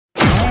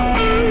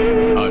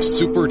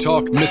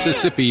SuperTalk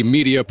Mississippi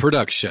media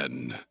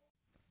production.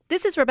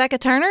 This is Rebecca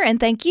Turner, and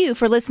thank you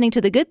for listening to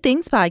the Good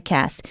Things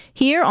Podcast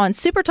here on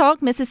SuperTalk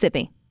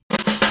Mississippi.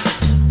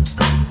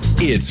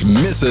 It's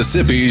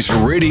Mississippi's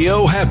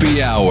Radio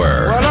Happy Hour.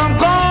 Well, I'm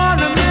going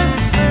to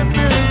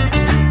Mississippi,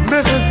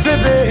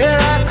 Mississippi, here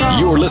I come.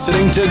 You're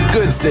listening to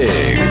Good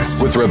Things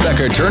with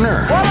Rebecca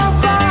Turner. Well, I'm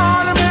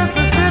going to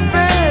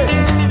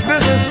Mississippi,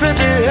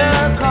 Mississippi, here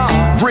I come.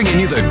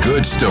 Bringing you the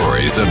good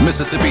stories of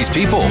Mississippi's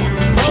people,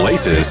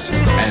 places,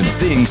 and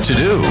things to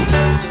do.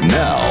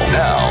 Now,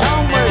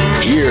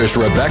 here's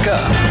Rebecca.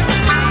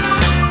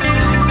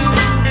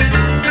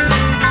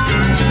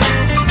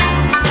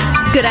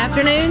 Good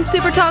afternoon,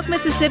 SuperTalk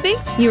Mississippi.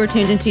 You are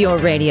tuned into your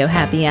Radio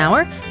Happy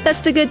Hour.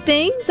 That's the Good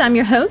Things. I'm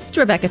your host,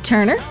 Rebecca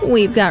Turner.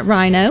 We've got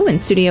Rhino in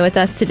studio with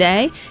us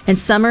today, and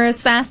summer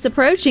is fast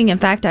approaching. In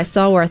fact, I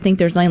saw where I think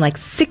there's only like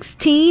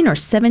 16 or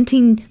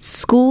 17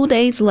 school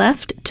days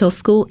left till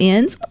school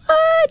ends.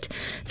 What?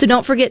 So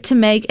don't forget to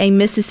make a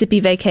Mississippi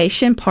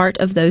vacation part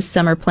of those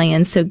summer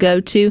plans. So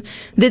go to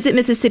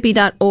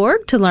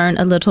visitmississippi.org to learn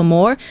a little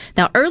more.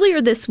 Now,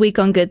 earlier this week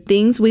on Good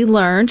Things, we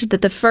learned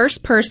that the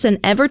first person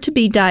ever to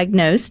be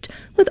diagnosed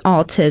with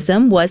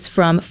autism was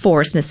from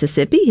Forest,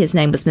 Mississippi. His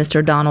name was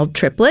Mr. Donald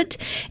Triplett.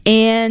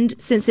 And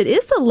since it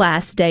is the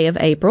last day of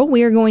April,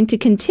 we are going to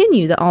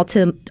continue the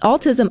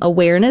autism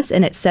awareness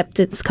and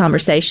acceptance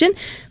conversation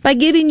by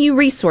giving you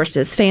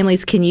resources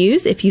families can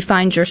use if you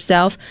find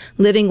yourself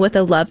living with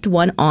a loved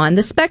one on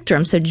the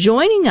spectrum. So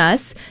joining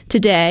us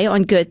today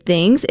on Good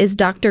Things is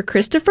Dr.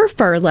 Christopher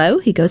Furlow.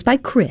 He goes by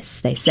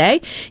Chris, they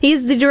say. He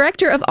is the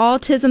Director of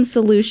Autism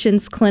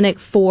Solutions Clinic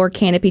for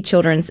Canopy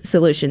Children's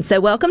Solutions.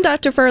 So welcome,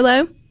 Dr.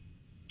 Furlow.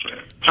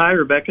 Hi,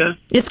 Rebecca.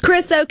 It's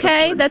Chris,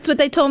 okay? That's what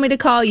they told me to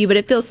call you, but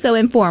it feels so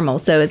informal.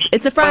 So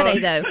it's a Friday,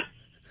 though.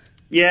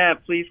 Yeah,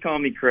 please call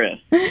me Chris.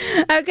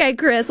 Okay,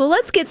 Chris. Well,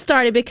 let's get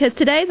started because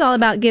today's all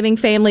about giving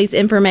families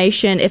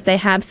information if they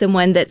have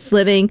someone that's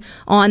living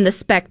on the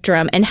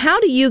spectrum. And how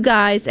do you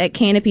guys at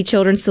Canopy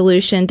Children's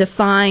Solution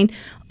define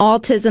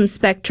autism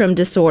spectrum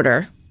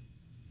disorder?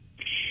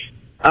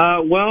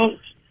 So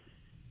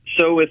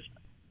with,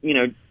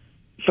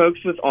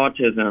 folks with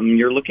autism,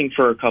 you're looking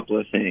for a couple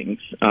of things.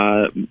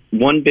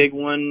 One big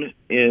one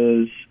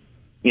is,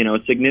 a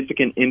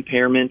significant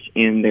impairment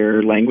in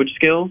their language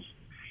skills.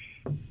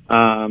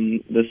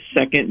 The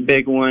second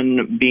big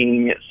one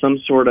being some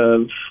sort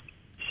of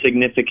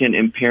significant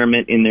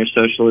impairment in their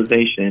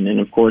socialization. And,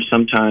 of course,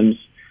 sometimes,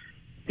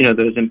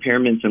 those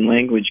impairments in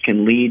language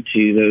can lead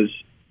to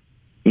those,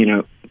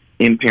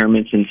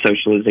 impairments in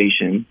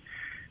socialization.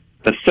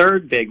 The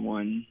third big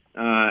one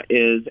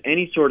is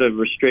any sort of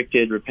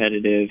restricted,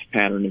 repetitive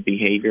pattern of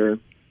behavior.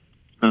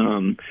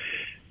 And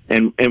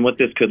what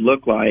this could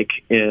look like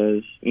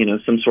is,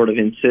 some sort of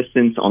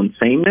insistence on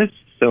sameness.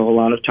 So a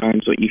lot of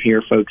times what you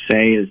hear folks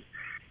say is,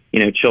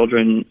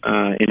 children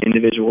and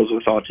individuals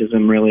with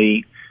autism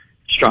really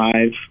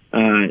strive,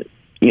 to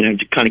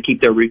kind of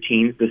keep their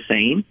routines the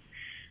same.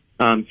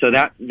 So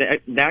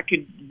that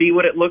could be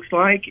what it looks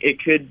like.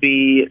 It could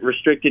be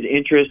restricted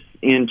interest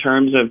in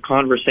terms of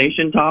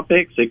conversation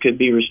topics. It could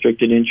be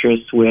restricted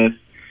interest with,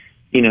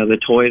 the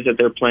toys that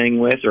they're playing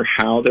with or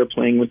how they're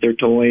playing with their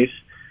toys.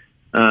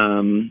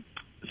 And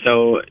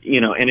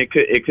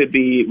it could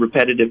be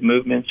repetitive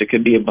movements. It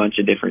could be a bunch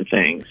of different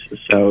things.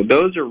 So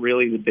those are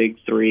really the big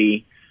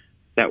three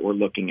that we're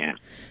looking at.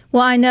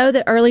 Well, I know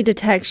that early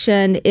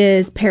detection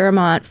is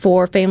paramount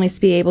for families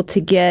to be able to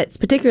get,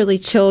 particularly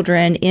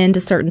children, into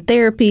certain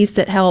therapies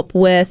that help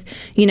with,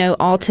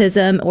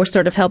 autism or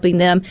sort of helping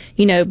them,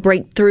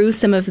 break through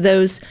some of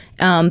those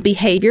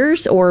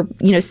behaviors or,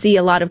 see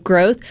a lot of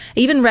growth. I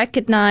even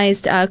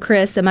recognized,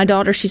 Chris, and my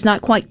daughter, she's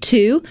not quite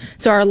 2.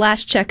 So our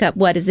last checkup,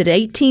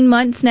 18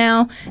 months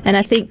now? And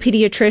I think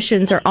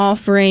pediatricians are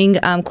offering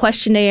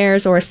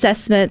questionnaires or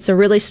assessments or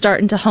really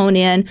starting to hone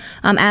in,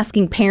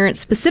 asking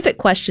parents specific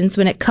questions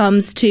when it comes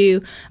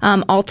to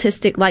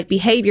autistic-like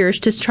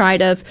behaviors to try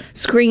to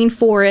screen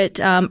for it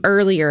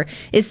earlier.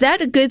 Is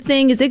that a good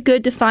thing? Is it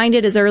good to find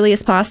it as early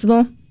as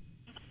possible?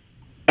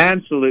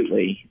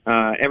 Absolutely.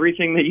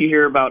 Everything that you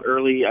hear about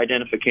early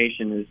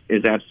identification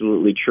is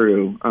absolutely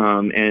true.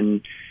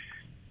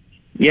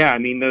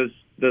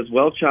 Those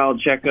well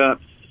child checkups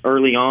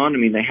early on,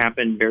 they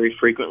happen very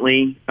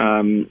frequently.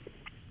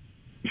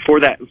 For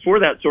that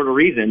sort of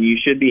reason, you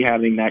should be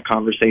having that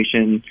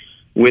conversation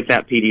with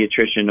that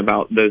pediatrician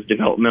about those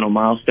developmental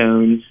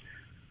milestones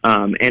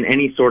and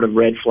any sort of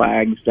red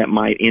flags that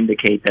might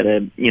indicate that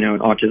an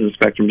autism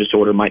spectrum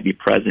disorder might be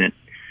present.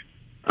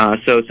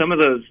 So some of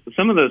those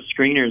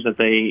screeners that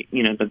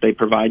they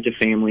provide to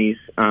families,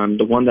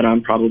 the one that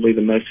I'm probably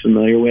the most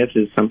familiar with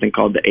is something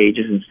called the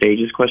Ages and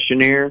Stages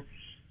questionnaire.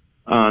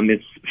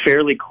 It's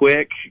fairly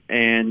quick,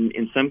 and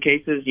in some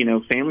cases,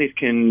 families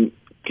can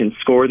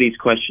score these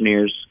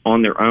questionnaires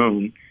on their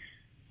own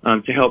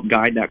to help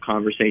guide that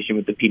conversation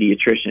with the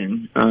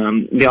pediatrician.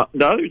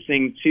 The other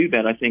thing too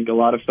that I think a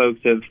lot of folks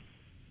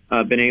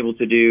have been able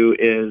to do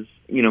is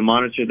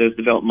monitor those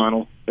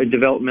developmental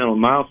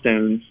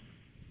milestones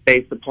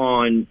based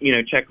upon,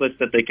 checklists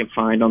that they can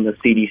find on the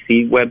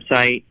CDC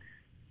website.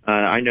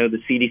 I know the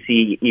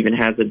CDC even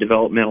has a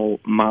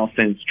developmental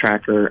milestones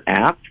tracker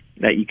app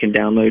that you can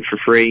download for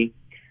free.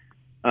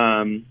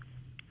 And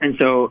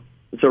so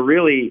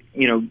really,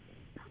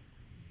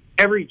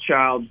 every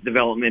child's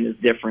development is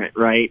different,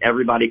 right?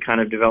 Everybody kind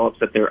of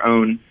develops at their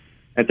own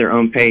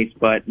pace,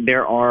 but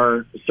there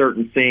are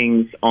certain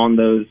things on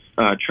those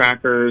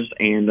trackers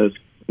and those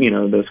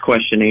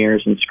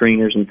questionnaires and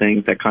screeners and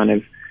things that kind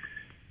of,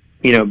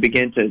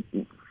 begin to,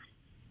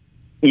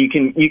 you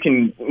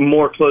can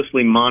more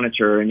closely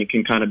monitor, and you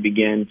can kind of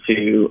begin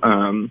to,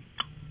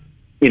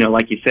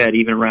 like you said,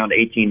 even around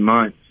 18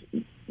 months,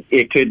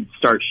 it could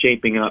start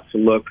shaping up to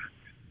look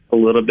a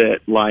little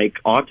bit like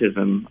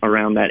autism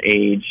around that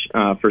age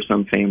for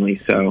some families.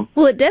 So,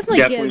 well, it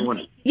definitely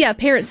gives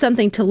parents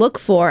something to look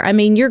for. I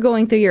mean, you're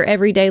going through your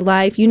everyday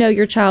life. You know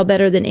your child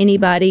better than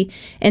anybody,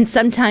 and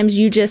sometimes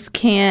you just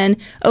can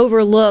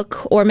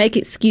overlook or make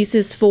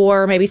excuses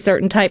for maybe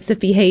certain types of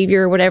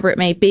behavior or whatever it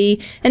may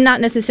be, and not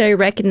necessarily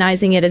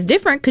recognizing it as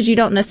different because you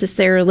don't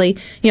necessarily,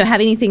 have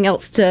anything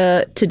else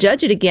to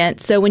judge it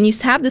against. So when you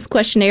have this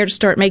questionnaire to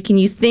start making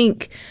you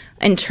think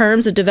in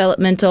terms of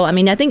developmental,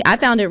 I think I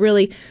found it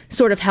really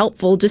sort of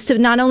helpful just to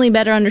not only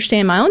better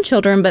understand my own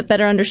children, but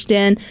better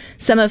understand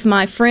some of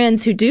my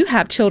friends who do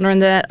have children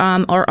that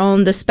are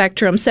on the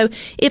spectrum. So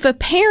if a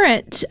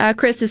parent,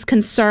 Chris, is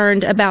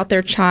concerned about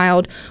their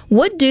child,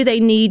 what do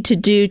they need to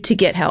do to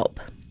get help?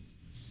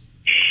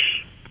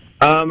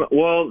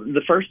 Well,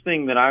 the first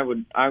thing that I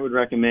would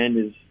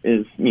recommend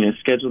is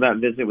schedule that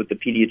visit with the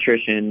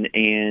pediatrician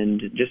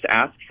and just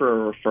ask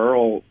for a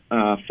referral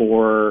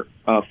for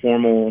a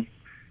formal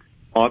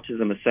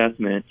autism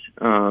assessment.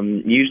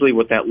 Usually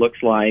what that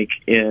looks like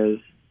is,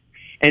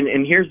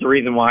 and here's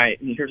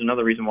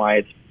another reason why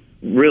it's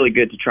really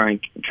good to try and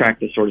track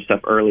this sort of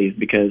stuff early, is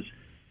because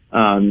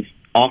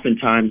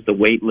oftentimes the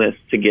wait list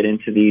to get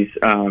into these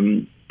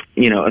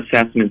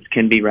assessments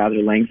can be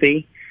rather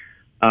lengthy.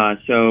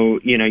 So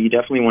you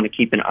definitely want to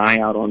keep an eye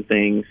out on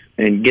things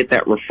and get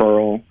that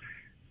referral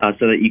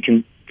so that you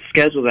can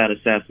schedule that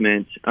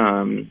assessment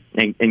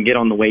and get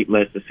on the wait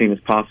list as soon as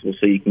possible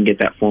so you can get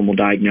that formal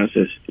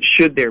diagnosis,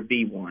 should there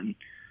be one.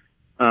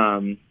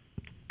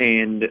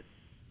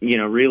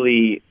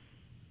 Really,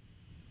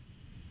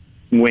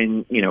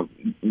 when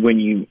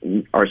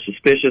you are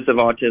suspicious of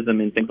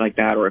autism and things like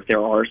that, or if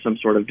there are some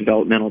sort of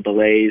developmental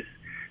delays,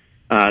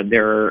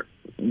 there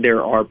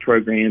are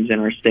programs in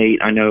our state.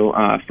 I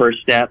know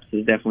First Steps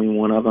is definitely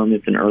one of them.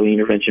 It's an early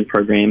intervention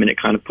program, and it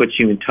kind of puts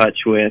you in touch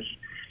with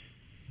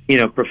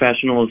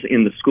professionals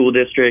in the school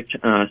district,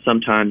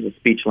 sometimes a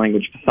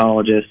speech-language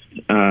pathologist,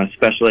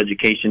 special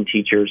education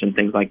teachers, and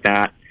things like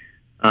that,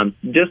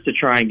 just to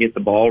try and get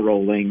the ball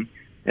rolling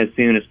as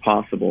soon as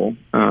possible.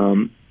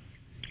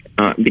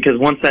 Because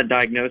once that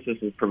diagnosis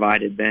is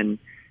provided, then,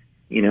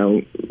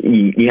 you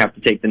have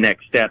to take the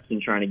next steps in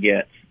trying to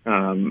get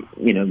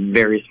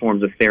various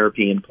forms of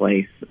therapy in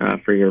place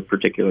for your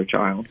particular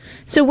child.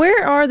 So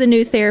where are the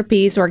new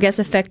therapies, or I guess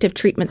effective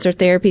treatments or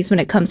therapies when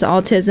it comes to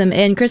autism?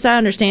 And Chris, I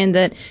understand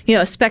that,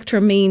 a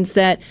spectrum means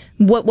that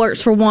what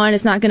works for one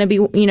is not going to be,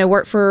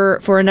 work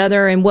for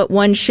another, and what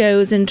one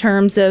shows in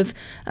terms of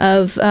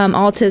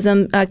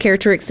autism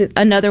characteristics,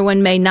 another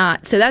one may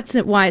not. So that's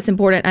why it's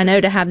important, I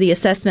know, to have the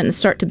assessment and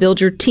start to build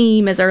your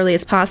team as early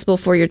as possible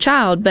for your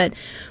child. But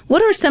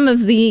what are some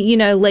of the,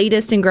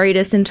 latest and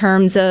greatest in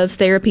terms of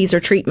therapies or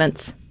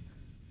treatments?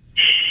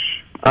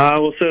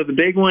 So the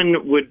big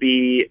one would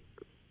be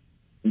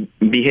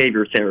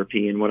behavior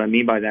therapy, and what I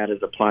mean by that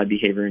is applied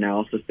behavior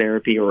analysis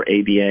therapy, or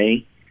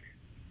ABA.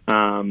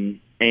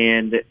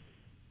 And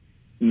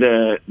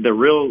the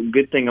real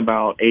good thing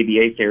about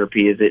ABA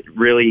therapy is it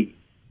really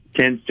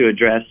tends to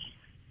address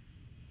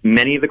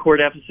many of the core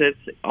deficits,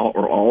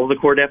 or all of the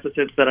core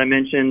deficits that I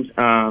mentioned,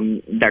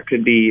 that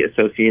could be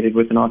associated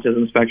with an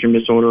autism spectrum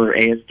disorder, or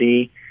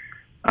ASD.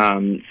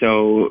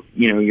 So,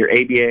 your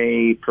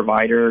ABA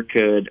provider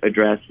could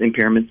address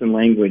impairments in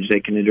language. They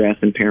can address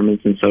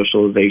impairments in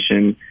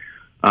socialization,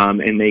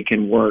 and they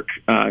can work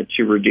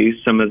to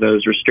reduce some of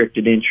those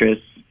restricted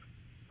interests,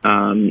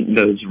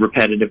 those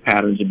repetitive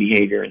patterns of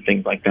behavior and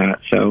things like that.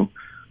 So,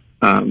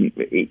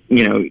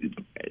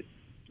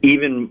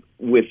 even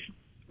with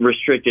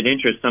restricted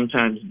interest,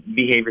 sometimes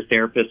behavior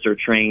therapists are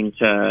trained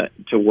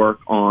to work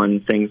on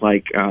things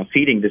like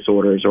feeding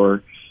disorders,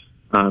 or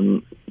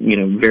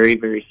very,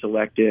 very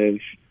selective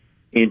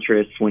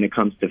interests when it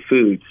comes to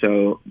food.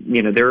 So,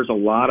 there's a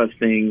lot of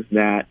things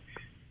that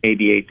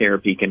ABA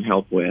therapy can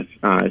help with,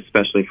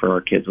 especially for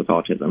our kids with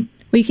autism.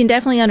 Well, you can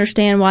definitely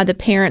understand why the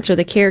parents or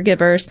the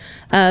caregivers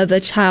of a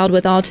child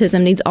with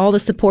autism needs all the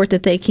support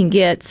that they can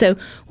get. So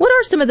what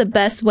are some of the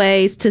best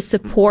ways to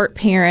support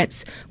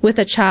parents with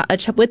a child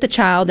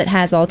that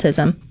has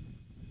autism?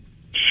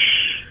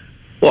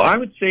 Well, I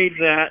would say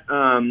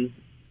that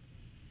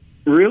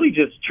really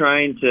just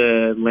trying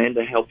to lend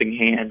a helping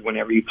hand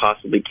whenever you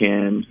possibly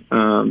can.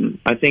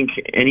 I think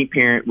any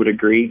parent would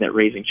agree that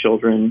raising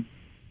children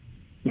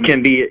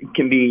can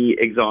be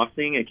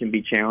exhausting. It can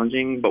be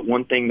challenging. But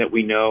one thing that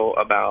we know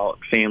about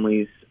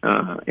families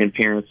and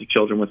parents of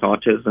children with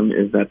autism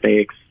is that they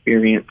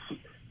experience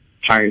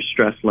higher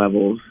stress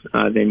levels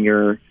than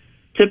your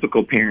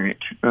typical parent.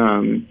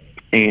 And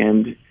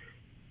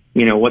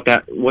what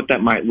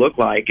that might look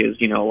like is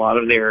a lot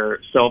of their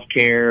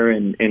self-care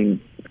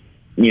and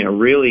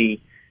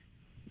really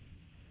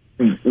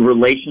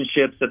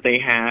relationships that they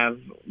have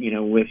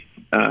with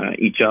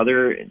each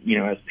other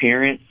as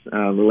parents,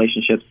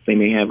 relationships they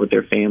may have with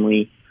their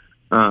family,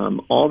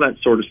 all that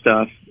sort of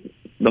stuff.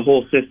 The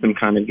whole system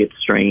kind of gets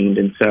strained.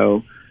 And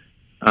so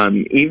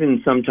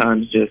even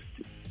sometimes just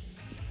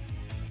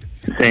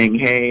saying,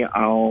 hey,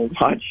 I'll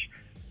watch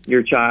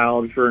your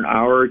child for an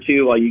hour or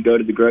two while you go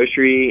to the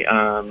grocery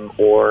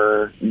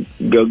or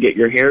go get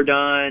your hair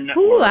done.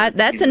 Ooh,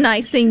 that's a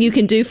nice thing you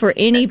can do for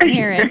any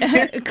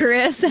parent,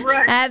 Chris.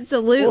 Right.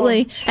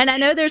 Absolutely. Well, and I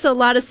know there's a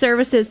lot of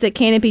services that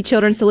Canopy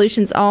Children's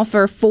Solutions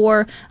offer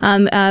for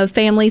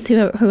families who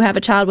have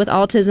a child with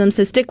autism.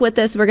 So stick with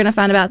us. We're going to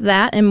find about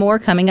that and more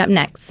coming up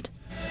next.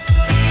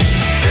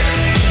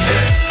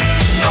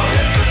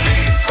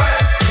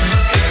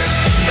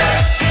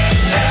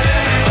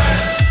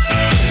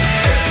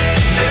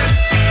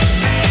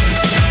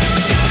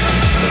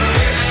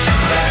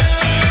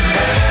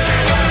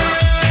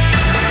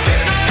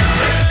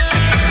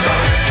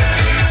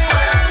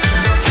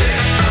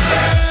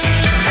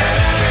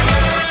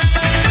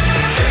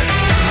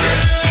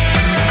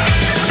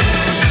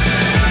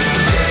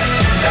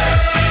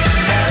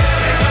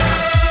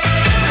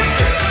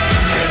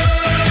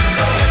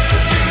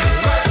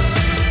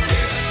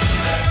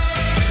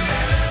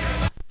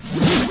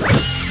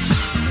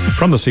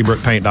 From the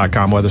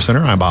SeabrookPaint.com Weather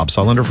Center, I'm Bob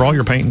Sullender. For all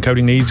your paint and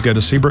coating needs, go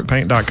to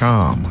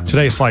SeabrookPaint.com.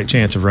 Today, a slight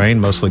chance of rain,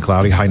 mostly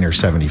cloudy, high near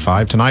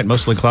 75. Tonight,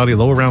 mostly cloudy,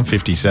 low around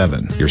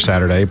 57. Your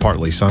Saturday,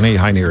 partly sunny,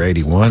 high near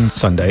 81.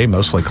 Sunday,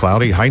 mostly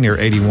cloudy, high near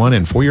 81.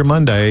 And for your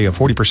Monday, a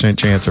 40%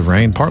 chance of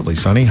rain, partly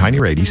sunny, high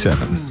near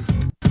 87.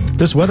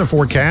 This weather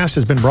forecast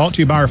has been brought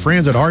to you by our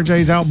friends at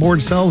RJ's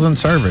Outboard Sales and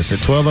Service at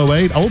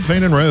 1208 Old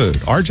Fannin Road.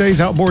 RJ's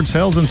Outboard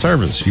Sales and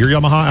Service, your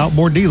Yamaha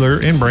outboard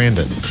dealer in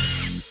Brandon.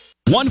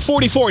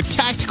 144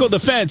 Tactical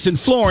Defense in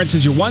Florence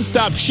is your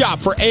one-stop shop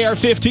for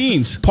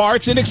AR-15s,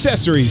 parts, and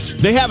accessories.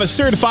 They have a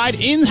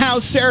certified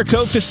in-house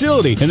Cerakote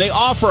facility, and they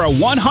offer a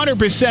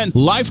 100%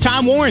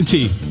 lifetime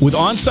warranty with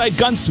on-site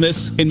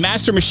gunsmiths and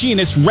master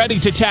machinists ready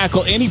to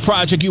tackle any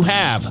project you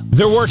have.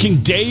 They're working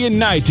day and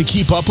night to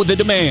keep up with the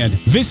demand.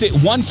 Visit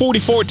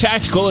 144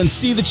 Tactical and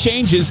see the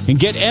changes and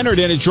get entered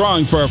in a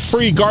drawing for a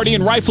free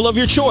Guardian rifle of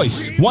your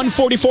choice.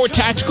 144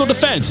 Tactical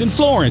Defense in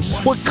Florence,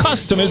 where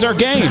custom is our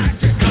game.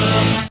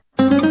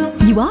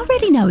 You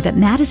already know that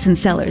Madison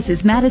Cellars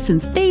is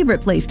Madison's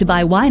favorite place to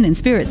buy wine and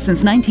spirits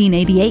since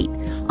 1988.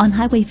 On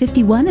Highway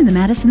 51 in the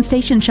Madison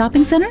Station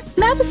Shopping Center,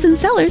 Madison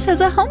Cellars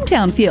has a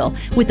hometown feel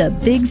with a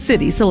big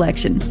city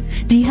selection.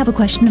 Do you have a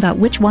question about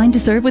which wine to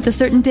serve with a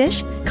certain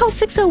dish? Call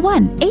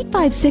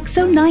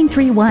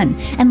 601-856-0931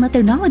 and let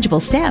their knowledgeable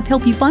staff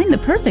help you find the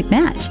perfect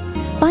match.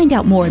 Find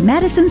out more at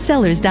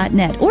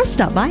madisonCellars.net or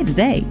stop by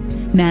today.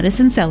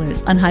 Madison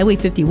Cellars on Highway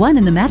 51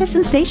 in the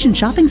Madison Station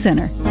Shopping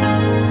Center.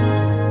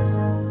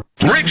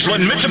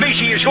 Ridgeland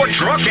Mitsubishi is your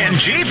truck and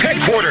Jeep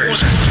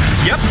headquarters.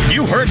 Yep,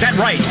 you heard that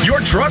right. Your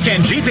truck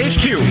and Jeep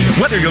HQ.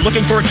 Whether you're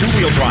looking for a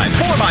two-wheel drive,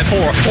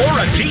 4x4, or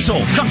a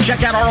diesel, come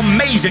check out our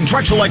amazing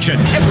truck selection.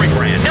 Every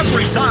brand,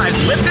 every size,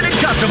 lifted and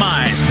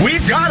customized.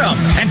 We've got them.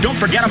 And don't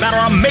forget about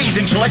our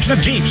amazing selection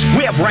of Jeeps.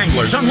 We have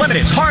Wranglers,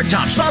 Unlimiteds,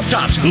 hardtops, soft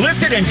tops,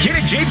 lifted and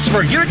kitted Jeeps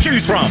for you to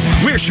choose from.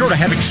 We're sure to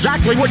have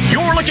exactly what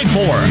you're looking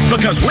for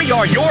because we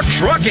are your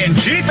truck and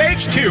Jeep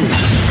HQ.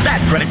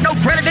 Bad credit, no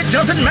credit, it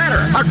doesn't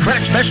matter. Our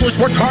credit specialists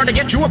work hard to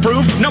get you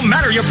approved no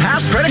matter your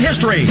past credit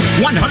history.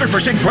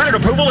 100% credit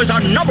approval is our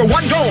number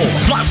one goal.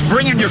 Plus,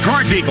 bring in your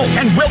current vehicle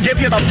and we'll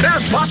give you the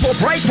best possible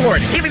price for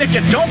it, even if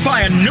you don't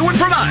buy a new one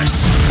from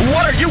us.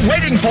 What are you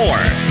waiting for?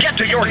 Get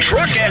to your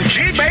truck and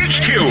Jeep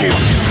HQ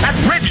at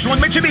Ridgeland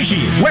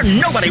Mitsubishi, where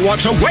nobody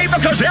walks away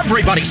because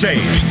everybody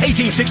saves.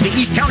 1860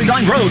 East County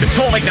Line Road.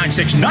 Call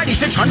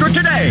 896-9600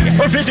 today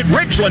or visit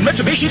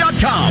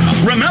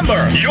RidgelandMitsubishi.com.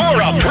 Remember, you're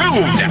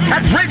approved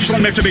at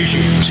Ridgeland Mitsubishi.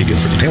 See deal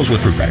for details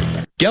with proof bag.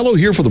 Gallo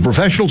here for the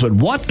professionals at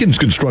Watkins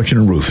Construction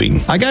and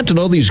Roofing. I got to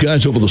know these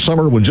guys over the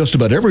summer when just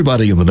about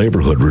everybody in the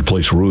neighborhood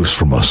replaced roofs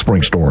from a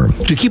spring storm.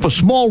 To keep a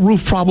small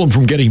roof problem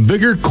from getting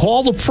bigger,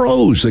 call the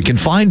pros that can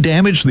find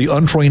damage the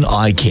untrained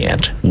eye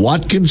can't.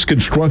 Watkins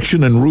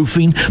Construction and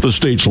Roofing, the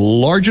state's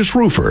largest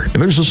roofer. And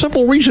there's a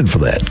simple reason for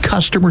that: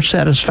 customer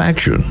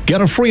satisfaction.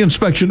 Get a free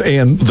inspection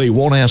and they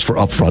won't ask for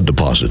upfront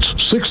deposits.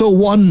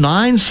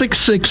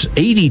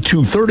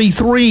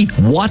 601-966-8233,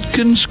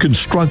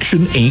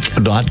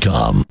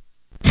 WatkinsConstructionInc.com.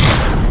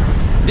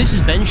 This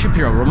is Ben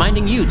Shapiro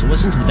reminding you to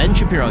listen to The Ben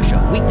Shapiro Show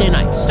weekday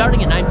nights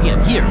starting at 9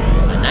 p.m. here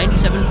on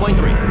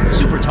 97.3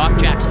 Super Talk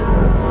Jackson.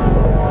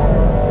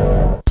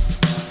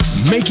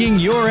 Making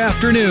your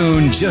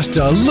afternoon just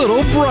a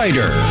little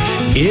brighter.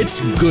 It's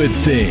Good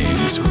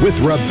Things with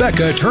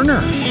Rebecca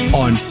Turner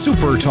on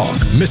Super Talk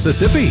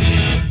Mississippi.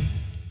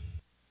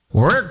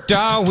 Worked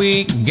all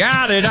week,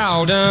 got it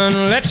all done.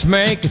 Let's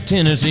make a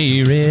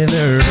Tennessee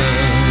River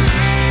run.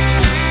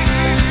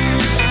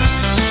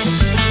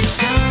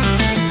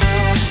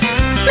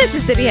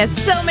 Mississippi has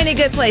so many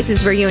good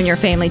places for you and your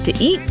family to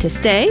eat, to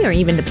stay, or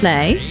even to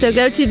play. So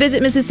go to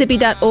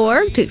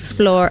visitmississippi.org to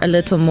explore a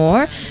little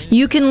more.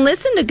 You can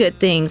listen to Good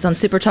Things on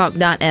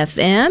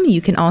supertalk.fm.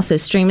 You can also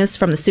stream us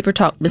from the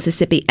Supertalk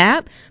Mississippi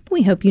app.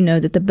 We hope you know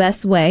that the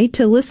best way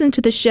to listen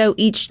to the show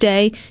each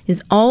day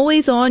is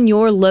always on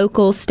your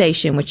local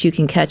station, which you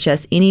can catch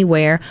us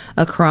anywhere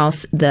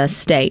across the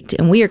state.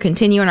 And we are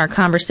continuing our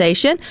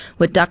conversation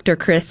with Dr.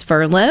 Chris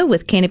Furlow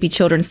with Canopy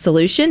Children's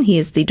Solution. He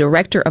is the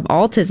Director of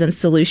Autism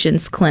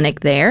Solutions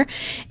Clinic there.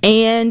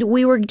 And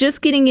we were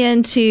just getting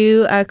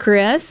into,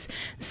 Chris,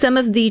 some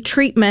of the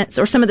treatments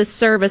or some of the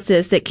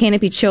services that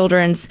Canopy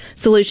Children's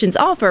Solutions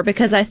offer,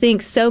 because I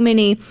think so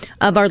many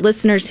of our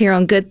listeners here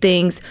on Good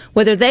Things,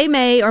 whether they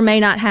may or may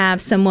not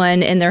have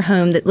someone in their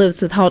home that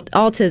lives with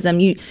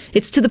autism,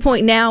 it's to the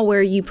point now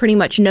where you pretty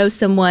much know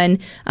someone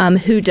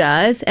who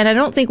does. And I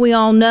don't think we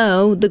all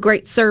know the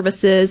great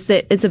services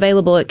that is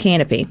available at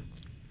Canopy.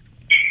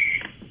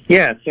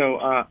 Yeah,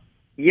 so,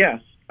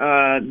 yes,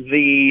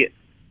 the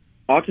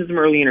Autism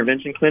Early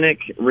Intervention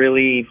Clinic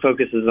really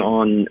focuses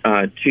on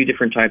two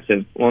different types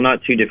of, well,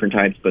 not two different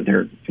types, but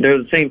they're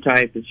the same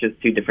type, it's just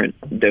two different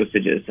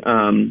dosages,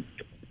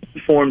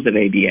 forms of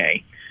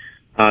ABA.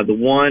 The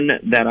one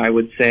that I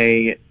would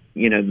say,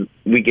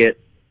 we get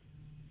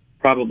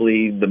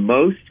probably the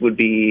most would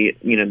be,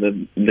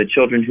 the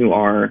children who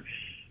are,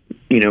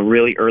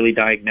 really early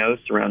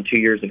diagnosed around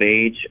 2 years of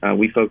age.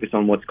 We focus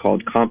on what's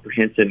called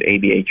comprehensive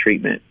ABA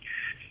treatment.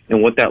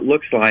 And what that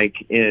looks like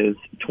is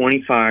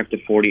 25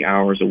 to 40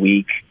 hours a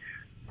week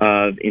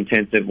of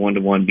intensive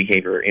one-to-one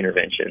behavior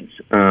interventions.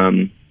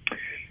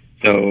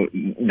 So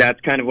that's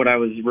kind of what I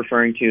was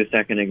referring to a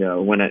second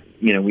ago. When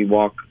we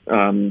walk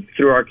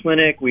through our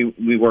clinic,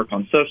 we work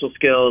on social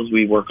skills,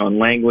 we work on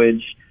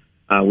language,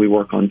 we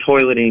work on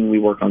toileting, we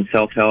work on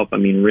self-help. I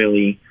mean,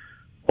 really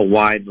a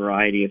wide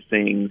variety of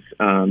things,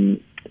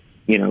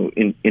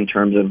 in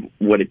terms of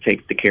what it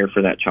takes to care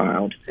for that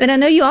child. And I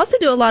know you also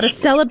do a lot of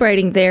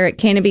celebrating there at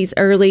Canopy's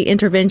Early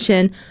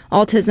Intervention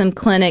Autism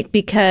Clinic,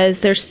 because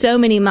there's so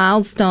many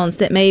milestones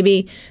that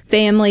maybe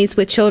families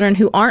with children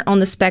who aren't on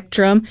the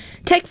spectrum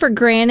take for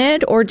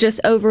granted or just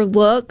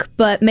overlook,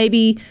 but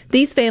maybe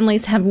these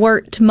families have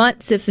worked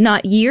months, if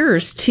not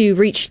years, to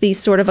reach these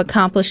sort of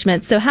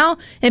accomplishments. So how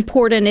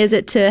important is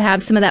it to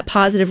have some of that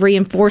positive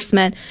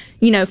reinforcement,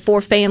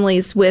 for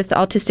families with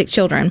autistic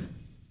children?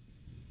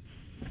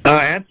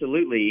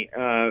 Absolutely.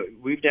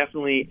 We've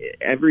definitely,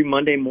 every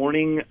Monday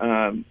morning,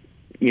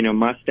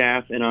 my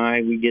staff and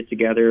I, we get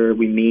together,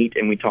 we meet,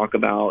 and we talk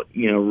about,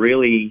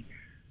 really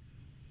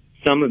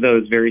some of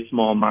those very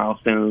small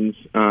milestones,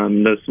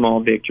 those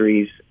small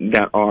victories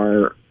that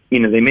are,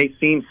 they may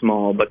seem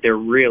small, but they're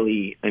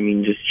really,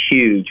 just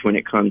huge when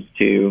it comes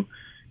to,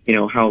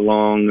 how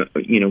long,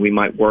 we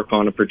might work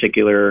on a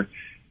particular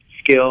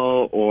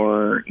skill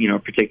or, a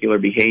particular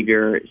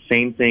behavior.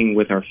 Same thing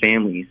with our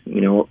families.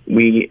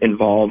 We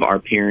involve our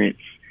parents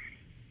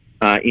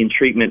in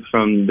treatment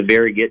from the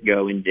very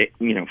get-go,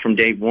 from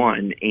day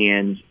one,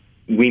 and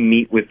we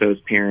meet with those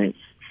parents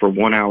for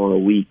 1 hour a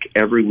week,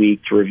 every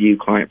week, to review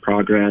client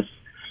progress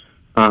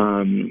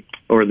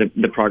or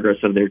the progress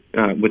of their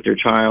with their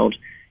child.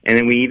 And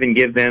then we even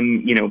give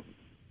them,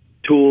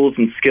 tools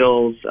and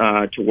skills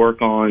to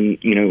work on,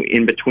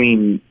 in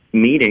between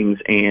meetings,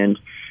 and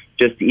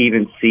just to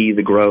even see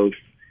the growth,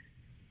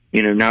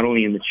 not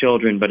only in the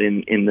children, but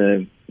in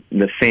the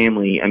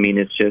family. I mean,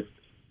 it's just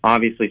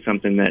obviously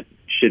something that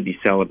should be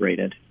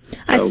celebrated.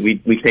 So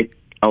we take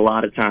a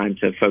lot of time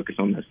to focus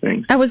on those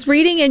things. I was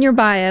reading in your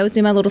bio,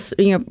 doing my little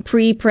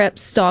pre-prep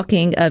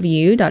stalking of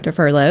you, Dr.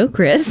 Furlow,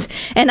 Chris,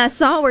 and I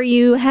saw where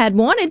you had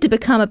wanted to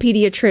become a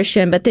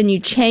pediatrician, but then you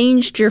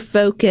changed your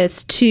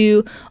focus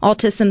to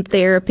autism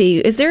therapy.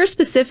 Is there a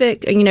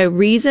specific,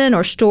 reason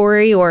or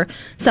story or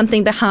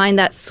something behind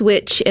that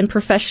switch in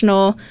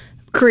professional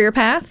career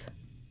path?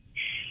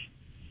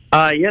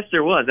 Yes,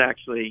 there was,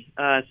 actually.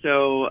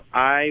 So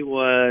I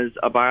was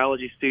a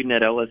biology student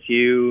at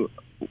LSU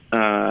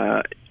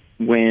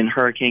when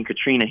Hurricane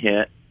Katrina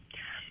hit,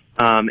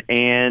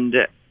 and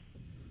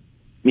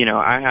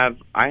I have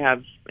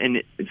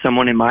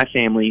someone in my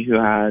family who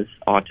has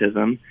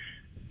autism,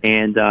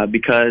 and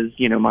because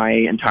my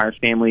entire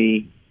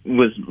family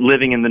was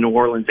living in the New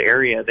Orleans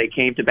area, they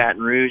came to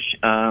Baton Rouge,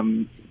 out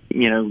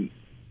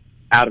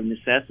of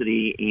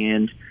necessity,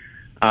 and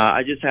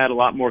I just had a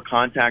lot more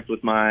contact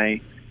with my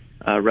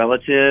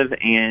relative,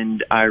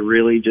 and I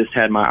really just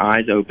had my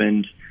eyes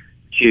opened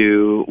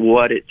to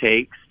what it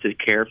takes to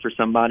care for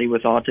somebody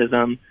with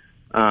autism.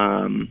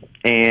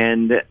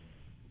 And,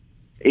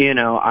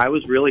 I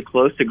was really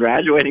close to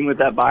graduating with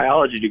that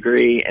biology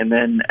degree. And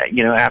then,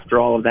 after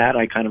all of that,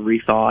 I kind of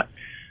rethought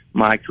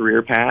my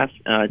career path,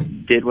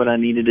 did what I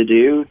needed to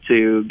do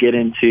to get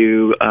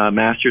into a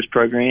master's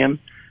program.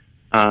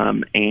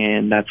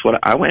 And that's what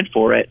I went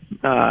for it.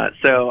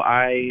 So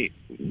I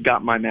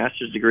got my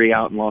master's degree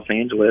out in Los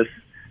Angeles,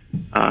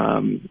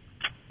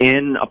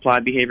 in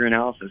applied behavior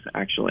analysis,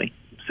 actually.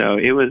 So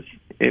it was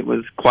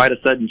quite a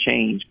sudden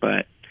change,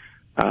 but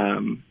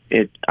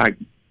I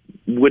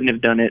wouldn't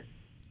have done it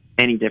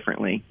any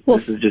differently. Well,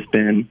 this has just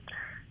been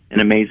an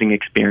amazing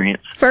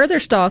experience. Further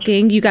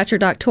stalking, you got your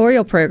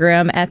doctoral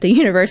program at the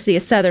University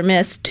of Southern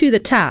Miss to the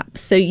top.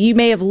 So you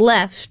may have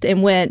left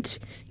and went,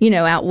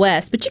 out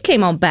west, but you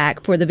came on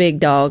back for the big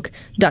dog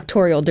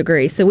doctoral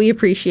degree. So we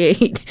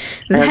appreciate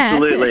that.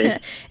 Absolutely.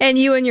 And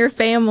you and your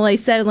family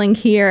settling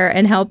here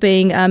and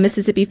helping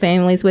Mississippi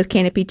families with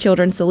Canopy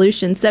Children's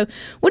Solutions. So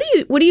what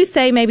do you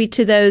say maybe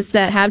to those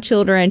that have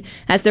children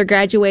as they're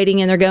graduating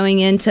and they're going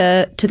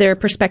into their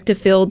prospective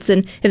fields,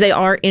 and if they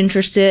are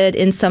interested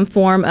in some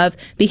form of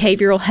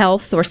behavioral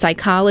health or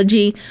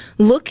psychology,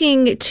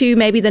 looking to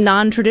maybe the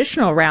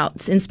non-traditional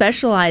routes and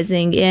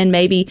specializing in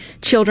maybe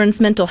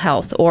children's mental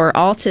health or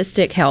autistic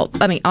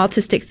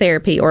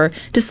therapy or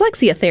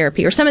dyslexia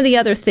therapy or some of the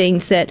other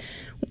things that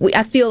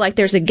I feel like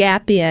there's a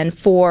gap in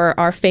for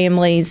our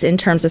families in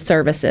terms of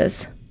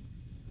services?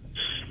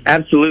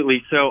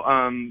 Absolutely. So,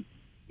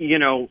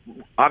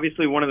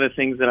 obviously one of the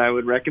things that I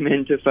would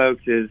recommend to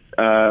folks is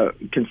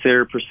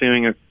consider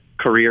pursuing a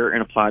career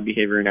in applied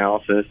behavior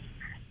analysis.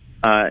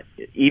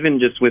 Even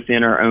just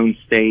within our own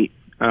state,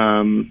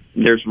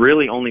 there's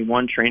really only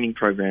one training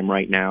program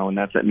right now, and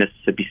that's at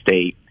Mississippi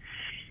State.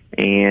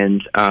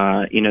 And,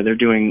 they're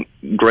doing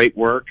great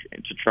work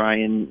to try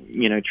and,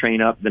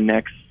 train up the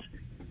next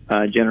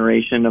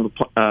generation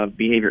of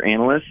behavior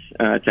analysts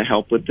to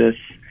help with this,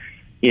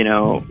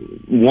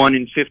 1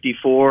 in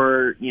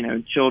 54,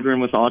 children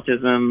with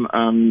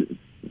autism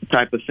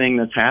type of thing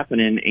that's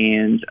happening.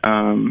 And,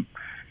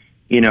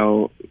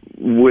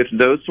 with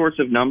those sorts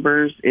of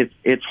numbers,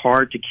 it's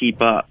hard to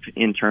keep up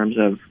in terms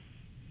of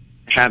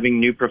having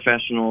new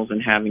professionals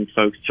and having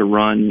folks to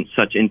run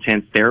such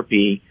intense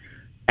therapy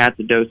at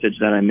the dosage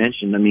that I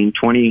mentioned. I mean,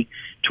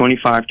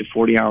 25 to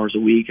 40 hours a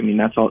week. I mean,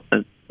 that's a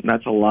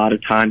lot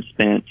of time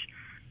spent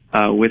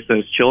with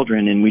those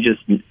children, and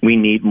we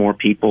need more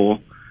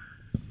people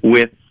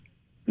with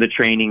the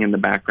training and the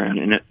background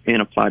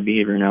in applied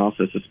behavior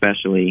analysis,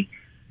 especially,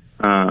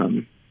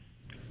 to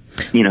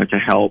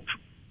help.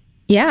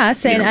 Yeah, I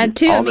say, and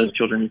too. All those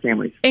children and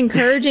families.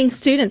 Encouraging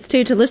students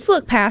too to just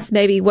look past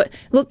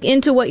look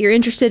into what you're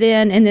interested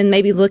in, and then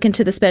maybe look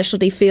into the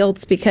specialty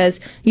fields, because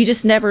you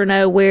just never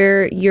know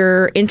where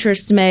your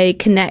interests may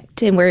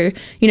connect and where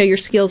your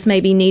skills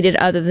may be needed,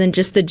 other than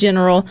just the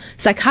general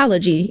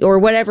psychology or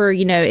whatever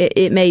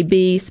it may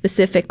be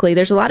specifically.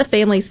 There's a lot of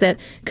families that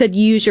could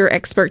use your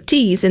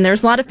expertise, and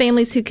there's a lot of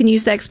families who can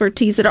use the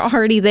expertise that are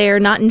already there,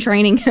 not in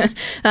training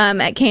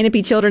at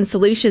Canopy Children's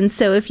Solutions.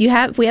 So if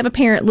we have a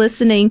parent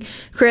listening,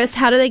 Chris,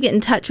 how do they get in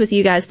touch with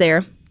you guys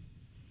there?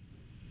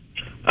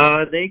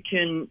 They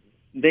can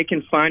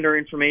find our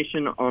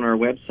information on our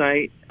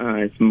website.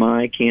 It's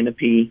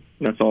mycanopy,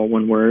 that's all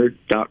one word,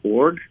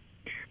 .org,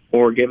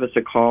 or give us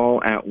a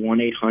call at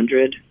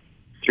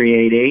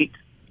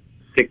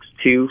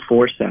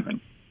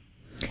 1-800-388-6247.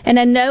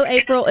 And I know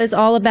April is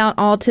all about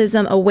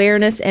Autism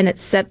Awareness and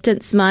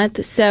Acceptance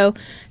Month, so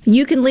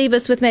you can leave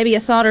us with maybe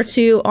a thought or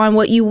two on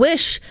what you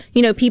wish,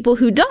 people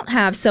who don't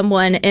have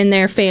someone in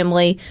their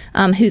family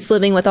who's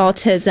living with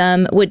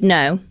autism would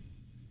know.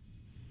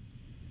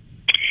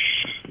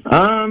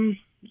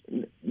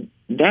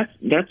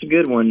 That's a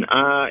good one.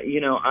 I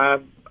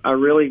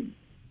really,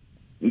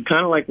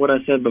 kind of like what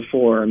I said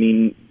before. I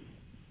mean,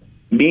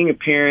 being a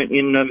parent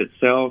in and of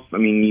itself, I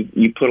mean,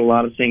 you put a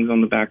lot of things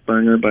on the back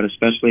burner, but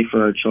especially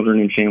for our children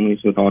and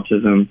families with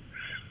autism,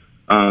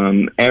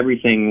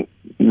 everything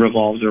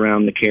revolves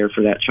around the care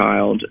for that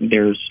child.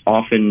 There's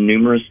often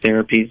numerous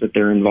therapies that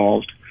they're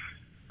involved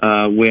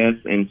with,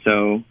 and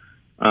so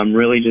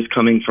really just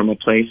coming from a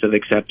place of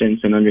acceptance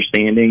and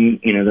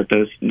understanding,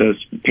 that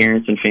those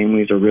parents and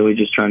families are really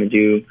just trying to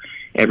do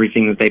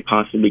everything that they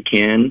possibly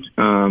can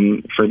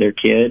for their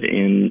kid,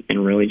 and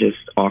really just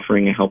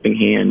offering a helping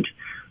hand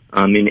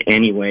in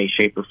any way,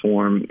 shape, or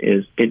form,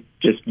 it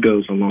just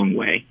goes a long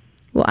way.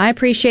 Well, I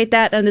appreciate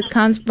that, and this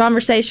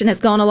conversation has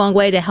gone a long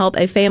way to help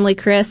a family,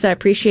 Chris. I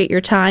appreciate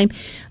your time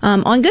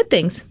on Good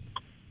Things.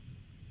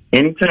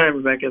 Anytime,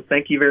 Rebecca.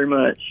 Thank you very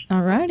much.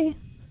 All righty.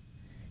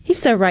 He's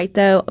so right,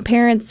 though.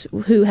 Parents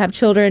who have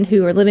children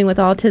who are living with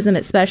autism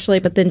especially,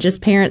 but then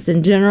just parents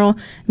in general.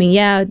 I mean,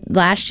 yeah,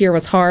 last year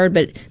was hard,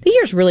 but the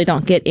years really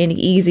don't get any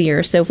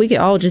easier. So if we could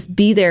all just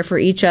be there for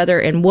each other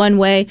in one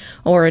way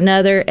or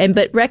another,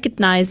 but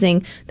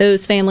recognizing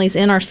those families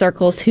in our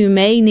circles who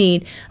may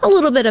need a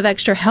little bit of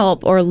extra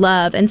help or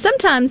love. And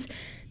sometimes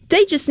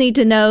they just need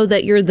to know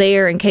that you're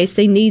there in case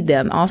they need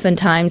them.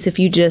 Oftentimes, if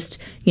you just,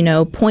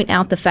 point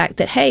out the fact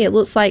that, hey, it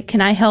looks like,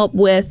 can I help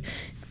with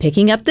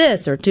picking up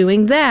this or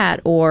doing that,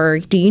 or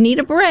do you need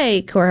a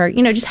break, or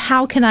just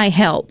how can I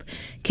help,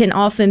 can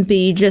often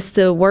be just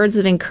the words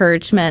of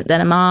encouragement that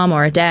a mom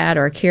or a dad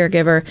or a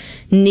caregiver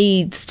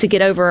needs to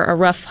get over a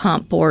rough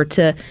hump or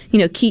to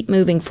keep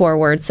moving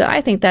forward. So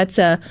I think that's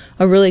a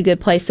really good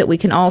place that we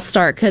can all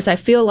start, because I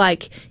feel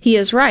like he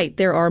is right.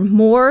 There are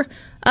more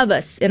of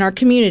us in our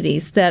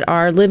communities that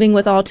are living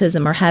with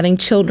autism or having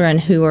children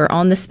who are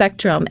on the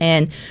spectrum,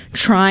 and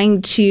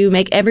trying to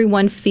make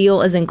everyone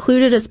feel as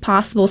included as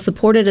possible,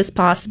 supported as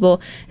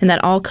possible, and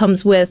that all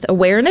comes with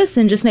awareness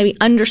and just maybe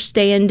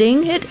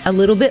understanding it a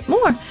little bit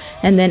more,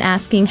 and then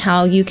asking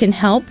how you can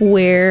help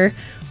where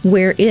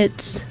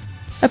it's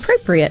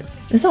appropriate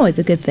is always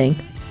a good thing,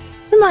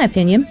 in my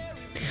opinion.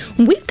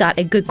 We've got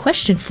a good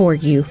question for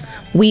you.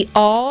 We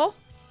all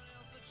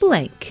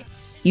blank.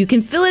 You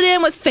can fill it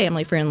in with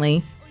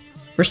family-friendly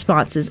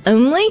responses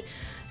only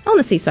on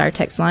the ceasefire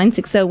text line,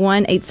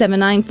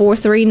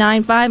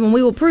 601-879-4395, and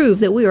we will prove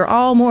that we are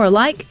all more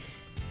alike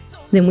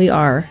than we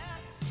are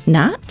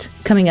not.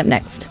 Coming up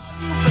next.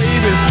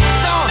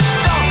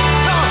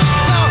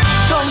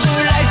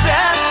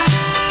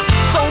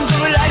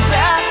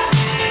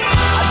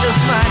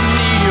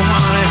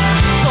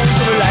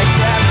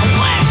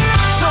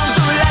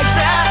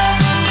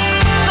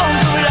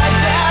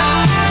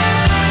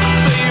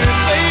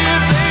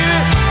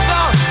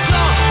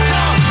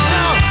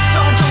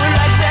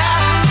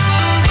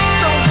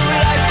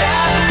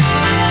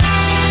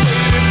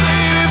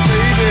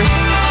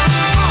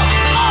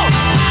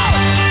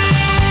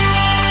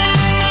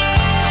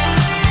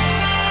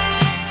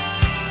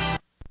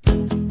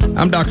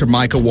 I'm Dr.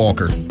 Micah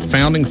Walker,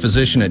 founding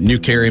physician at New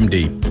Care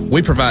MD.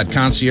 We provide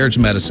concierge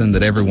medicine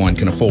that everyone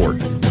can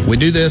afford. We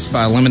do this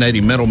by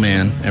eliminating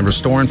middlemen and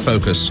restoring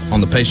focus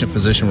on the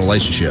patient-physician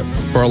relationship.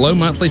 For a low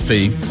monthly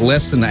fee,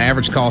 less than the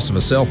average cost of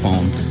a cell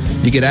phone,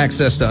 you get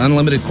access to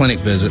unlimited clinic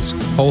visits,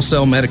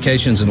 wholesale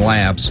medications and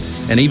labs,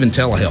 and even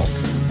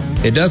telehealth.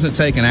 It doesn't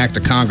take an act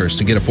of Congress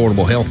to get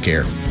affordable health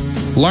care.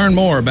 Learn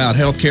more about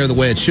health care the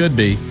way it should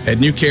be at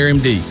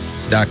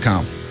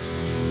newcaremd.com.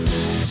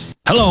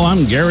 Hello,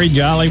 I'm Gary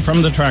Jolly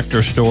from the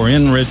Tractor Store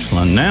in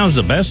Richland. Now's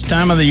the best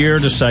time of the year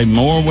to save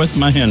more with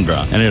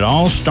Mahindra, and it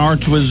all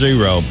starts with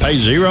zero. Pay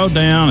zero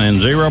down and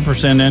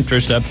 0%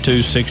 interest up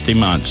to 60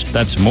 months.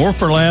 That's more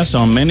for less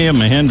on many of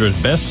Mahindra's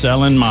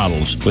best-selling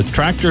models, with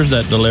tractors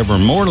that deliver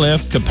more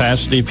lift,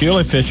 capacity, fuel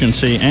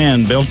efficiency,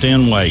 and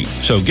built-in weight.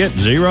 So get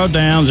zero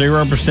down,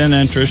 0%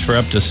 interest for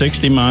up to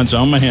 60 months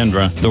on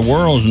Mahindra, the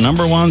world's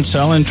 #1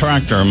 selling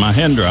tractor,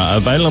 Mahindra,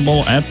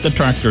 available at the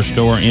Tractor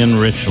Store in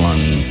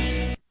Richland.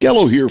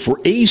 Gallo here for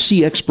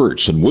AC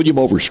Experts in William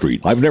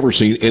Overstreet. I've never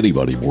seen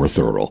anybody more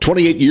thorough.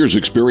 28 years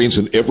experience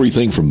in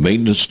everything from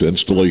maintenance to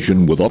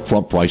installation with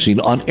upfront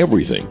pricing on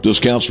everything.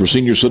 Discounts for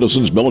senior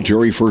citizens,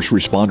 military, first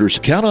responders.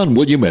 Count on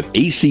William at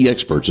AC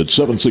Experts at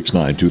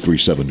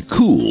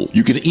 769-237-COOL.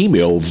 You can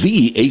email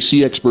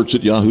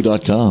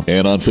theacexperts@yahoo.com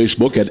and on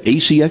Facebook at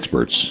AC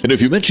Experts. And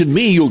if you mention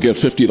me, you'll get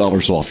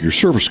 $50 off your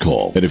service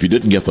call. And if you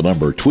didn't get the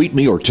number, tweet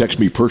me or text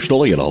me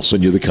personally and I'll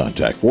send you the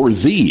contact for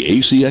the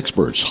AC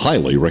Experts.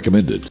 Highly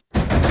recommended.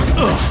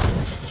 Ugh,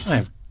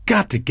 I've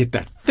got to get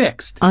that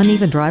fixed.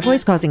 Uneven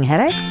driveways causing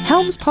headaches?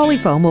 Helms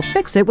Polyfoam will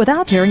fix it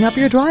without tearing up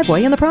your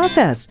driveway in the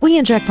process. We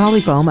inject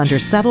Polyfoam under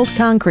settled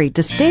concrete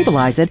to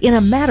stabilize it in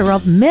a matter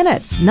of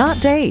minutes, not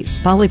days.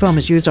 Polyfoam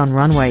is used on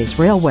runways,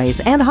 railways,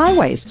 and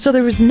highways, so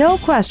there is no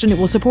question it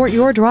will support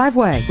your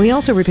driveway. We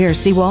also repair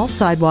seawalls,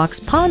 sidewalks,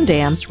 pond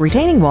dams,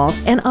 retaining walls,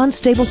 and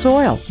unstable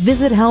soil.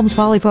 Visit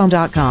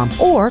HelmsPolyfoam.com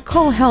or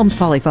call Helms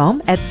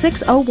Polyfoam at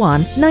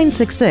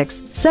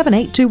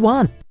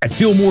 601-966-7821. At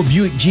Fillmore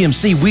Buick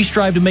GMC, we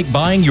strive to make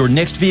buying your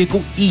next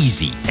vehicle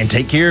easy and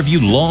take care of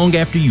you long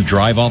after you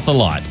drive off the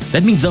lot.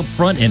 That means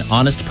upfront and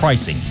honest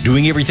pricing,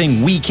 doing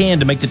everything we can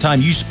to make the time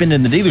you spend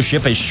in the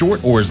dealership as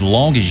short or as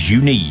long as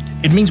you need.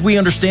 It means we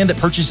understand that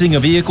purchasing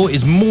a vehicle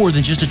is more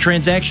than just a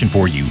transaction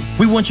for you.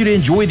 We want you to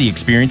enjoy the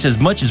experience as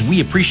much as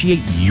we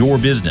appreciate your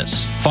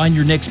business. Find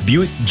your next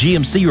Buick,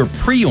 GMC, or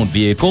pre-owned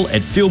vehicle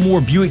at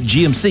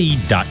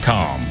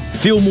FillmoreBuickGMC.com.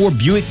 Fillmore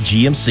Buick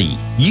GMC.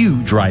 You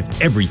drive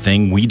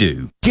everything we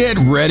do. Get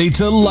ready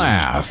to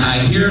laugh. I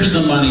hear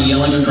somebody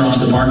yelling across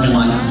the parking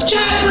lot,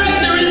 "Chad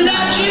Prather, is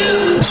that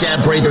you?"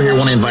 Chad Prather here.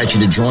 Want to invite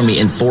you to join me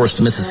in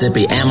Forest,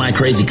 Mississippi. Am I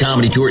Crazy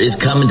Comedy Tour is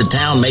coming to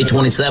town May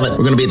 27th.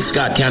 We're going to be at the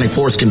Scott County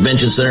Forest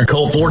Convention Center.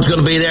 Cole Ford's going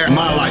to be there.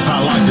 My life,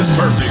 how life is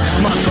perfect.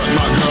 My truck,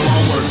 my girl,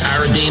 all work.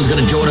 Ira Dean's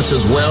going to join us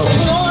as well.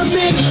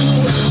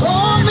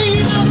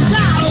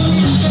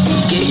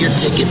 Get your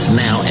tickets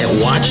now at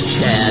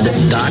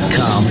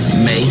watchchad.com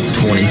May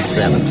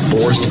 27th.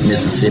 Forest,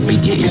 Mississippi.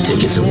 Get your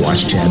tickets at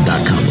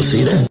watchchad.com. We'll see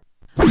you there.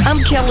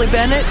 I'm Kelly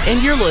Bennett,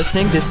 and you're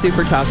listening to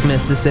Super Talk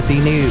Mississippi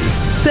News.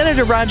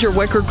 Senator Roger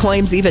Wicker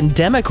claims even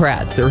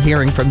Democrats are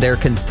hearing from their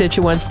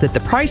constituents that the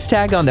price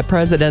tag on the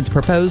president's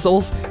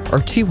proposals are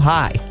too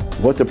high.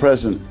 What the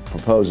president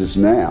proposes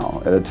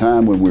now, at a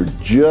time when we're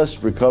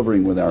just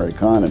recovering with our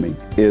economy,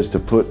 is to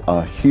put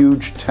a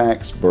huge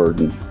tax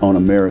burden on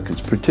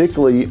Americans,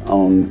 particularly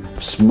on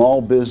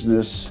small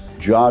business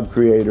job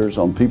creators,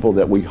 on people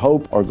that we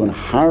hope are going to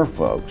hire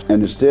folks.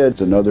 And instead,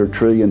 it's another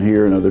trillion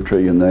here, another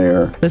trillion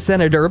there. The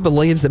senator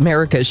believes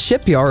America's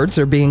shipyards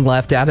are being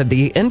left out of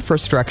the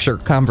infrastructure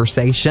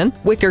conversation.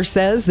 Wicker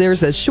says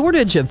there's a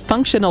shortage of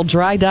functional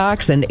dry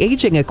docks and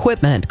aging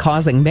equipment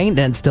causing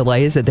maintenance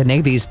delays at the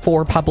Navy's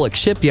 4 public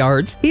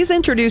shipyards. He's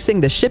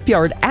introducing the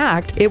Shipyard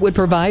Act. It would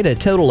provide a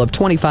total of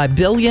 $25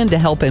 billion to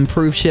help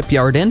improve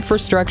shipyard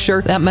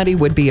infrastructure. That money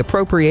would be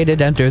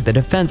appropriated under the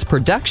Defense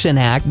Production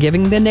Act,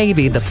 giving the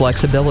Navy the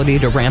flexibility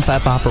to ramp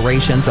up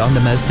operations on the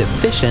most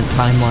efficient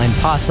timeline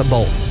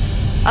possible.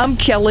 I'm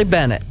Kelly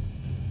Bennett.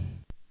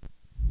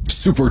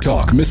 Super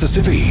Talk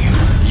Mississippi,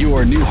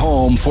 your new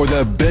home for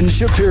the Ben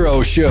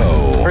Shapiro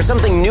Show. For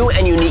something new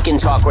and unique in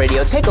talk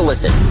radio, take a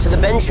listen to the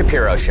Ben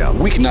Shapiro Show.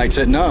 Weeknights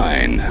at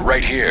 9,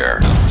 right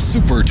here.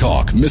 Super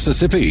Talk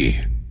Mississippi.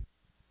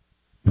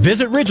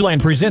 Visit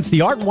Ridgeland presents the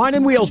Art, Wine,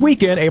 and Wheels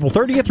Weekend, April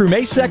 30th through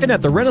May 2nd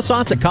at the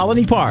Renaissance at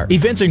Colony Park.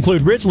 Events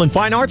include Ridgeland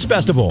Fine Arts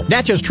Festival,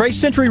 Natchez Trace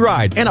Century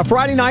Ride, and a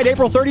Friday night,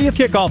 April 30th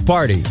kickoff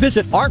party.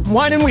 Visit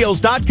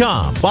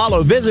artwineandwheels.com.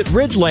 Follow Visit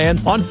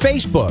Ridgeland on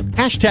Facebook.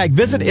 Hashtag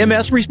Visit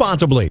MS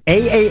Responsibly.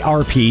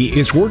 AARP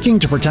is working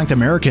to protect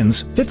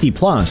Americans 50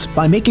 plus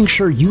by making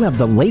sure you have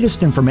the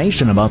latest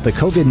information about the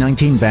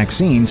COVID-19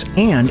 vaccines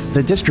and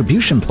the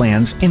distribution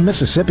plans in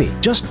Mississippi.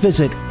 Just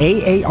visit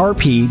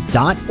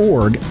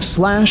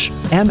aarp.org/MS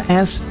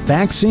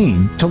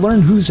vaccine to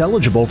learn who's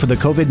eligible for the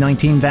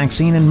COVID-19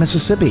 vaccine in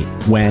Mississippi,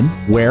 when,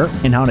 where,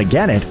 and how to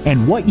get it,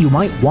 and what you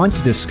might want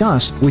to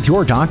discuss with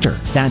your doctor.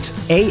 That's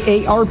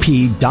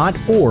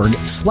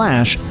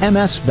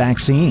aarp.org/MS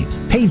vaccine.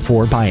 Paid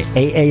for by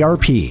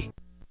AARP.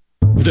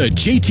 The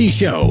JT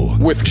Show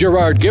with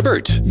Gerard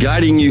Gibbert.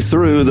 Guiding you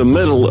through the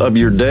middle of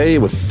your day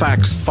with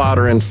facts,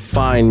 fodder, and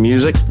fine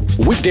music.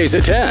 Weekdays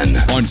at 10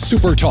 on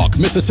Super Talk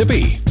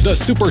Mississippi, the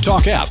Super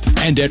Talk app,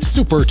 and at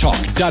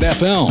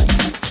supertalk.fm.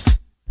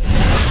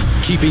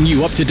 Keeping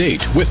you up to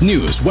date with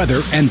news,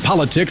 weather, and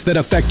politics that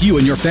affect you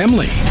and your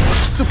family.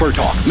 Super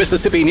Talk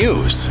Mississippi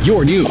News.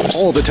 Your news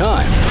all the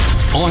time.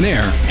 On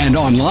air and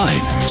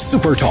online.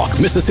 Super Talk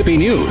Mississippi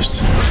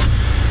News.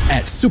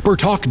 At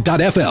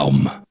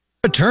supertalk.fm.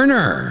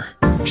 Turner.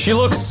 She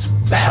looks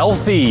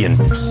healthy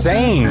and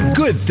sane.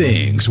 Good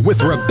Things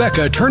with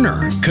Rebecca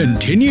Turner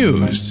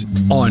continues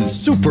on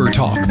Super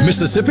Talk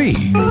Mississippi.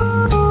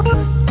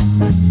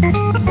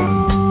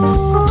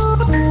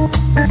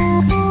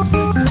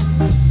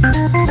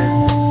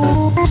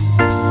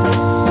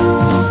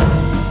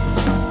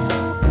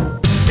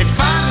 It's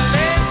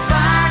finally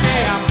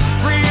Friday, I'm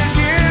free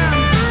again.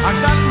 I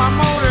got my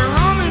motor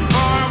running for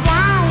a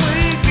wild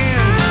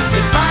weekend.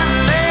 It's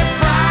finally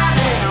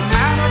Friday, I'm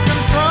out of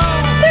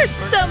control. There's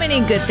so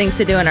many good things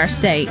to do in our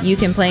state. You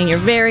can plan your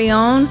very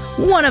own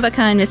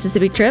one-of-a-kind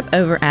Mississippi trip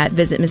over at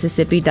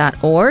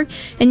visitmississippi.org.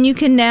 And you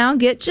can now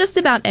get just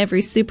about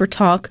every Super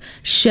Talk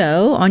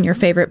show on your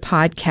favorite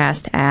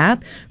podcast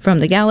app, from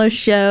The Gallows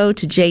Show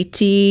to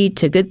JT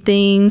to Good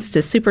Things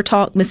to Super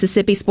Talk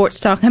Mississippi Sports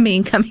Talk,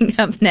 coming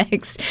up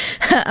next,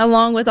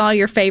 along with all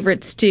your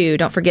favorites too.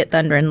 Don't forget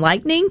Thunder and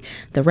Lightning,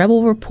 The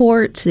Rebel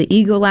Report, The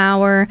Eagle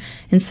Hour,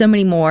 and so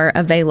many more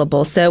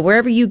available. So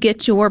wherever you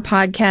get your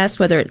podcasts,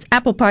 whether it's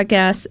Apple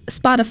Podcasts,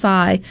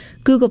 Spotify,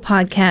 Google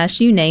Podcasts,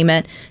 you name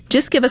it,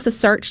 just give us a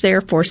search there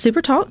for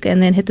Super Talk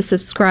and then hit the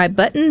subscribe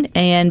button,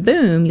 and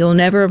boom, you'll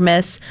never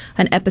miss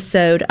an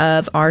episode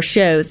of our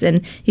shows.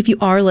 And if you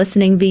are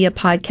listening via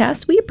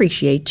podcast, we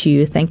appreciate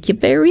you. Thank you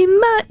very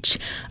much.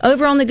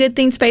 Over on the Good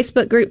Things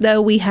Facebook group,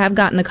 though, we have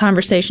gotten the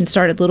conversation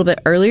started a little bit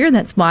earlier.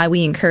 That's why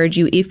we encourage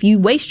you, if you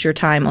waste your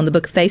time on the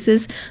Book of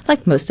Faces,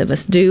 like most of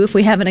us do, if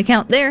we have an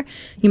account there,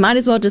 you might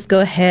as well just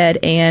go ahead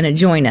and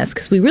join us,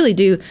 because we really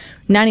do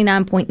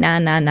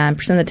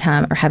 99.999% of the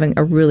time are having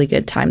a really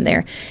good time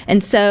there.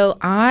 And so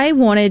I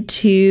wanted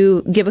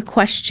to give a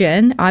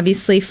question,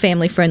 obviously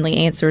family-friendly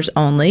answers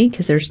only,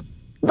 because there's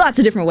lots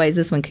of different ways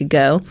this one could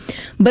go.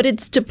 But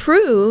it's to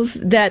prove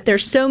that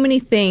there's so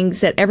many things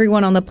that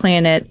everyone on the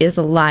planet is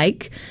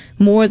alike,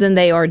 more than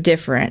they are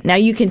different. Now,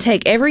 you can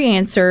take every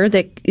answer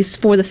that is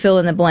for the fill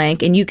in the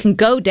blank, and you can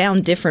go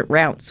down different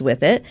routes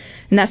with it,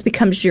 and that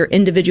becomes your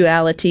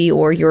individuality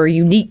or your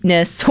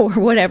uniqueness or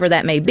whatever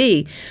that may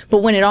be.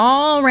 But when it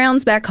all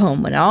rounds back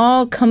home, when it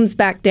all comes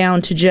back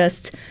down to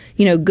just,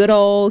 good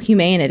old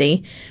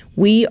humanity,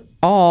 we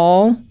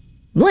all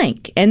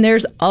blank. And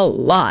there's a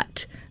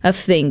lot of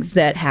things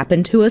that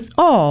happen to us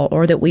all,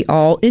 or that we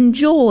all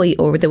enjoy,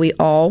 or that we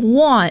all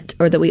want,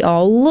 or that we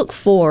all look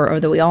for,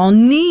 or that we all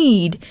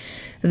need,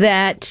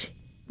 that,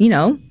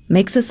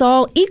 makes us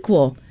all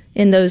equal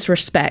in those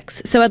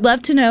respects. So I'd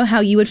love to know how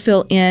you would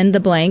fill in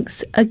the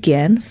blanks.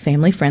 Again,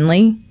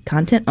 family-friendly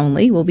content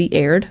only will be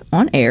aired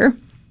on air.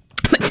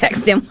 But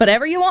text in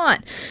whatever you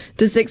want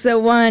to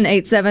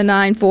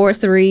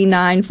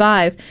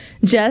 601-879-4395.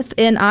 Jeff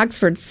in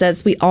Oxford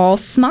says we all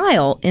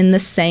smile in the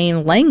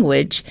same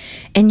language.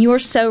 And you're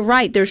so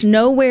right. There's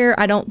nowhere,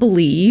 I don't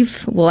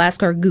believe, we'll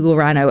ask our Google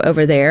Rhino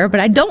over there, but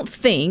I don't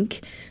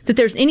think that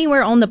there's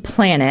anywhere on the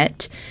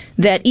planet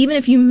that even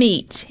if you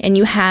meet and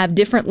you have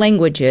different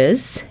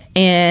languages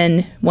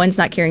and one's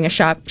not carrying a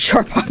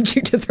sharp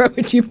object to throw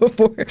at you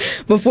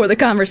before the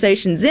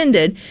conversation's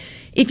ended.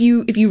 If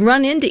you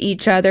run into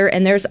each other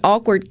and there's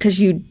awkward because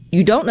you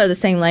don't know the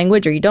same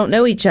language or you don't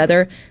know each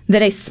other,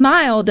 that a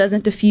smile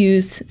doesn't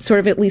diffuse sort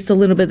of at least a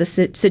little bit of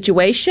the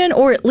situation,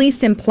 or at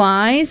least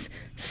implies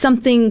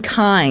something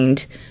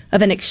kind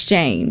of an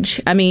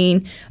exchange. I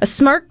mean, a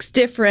smirk's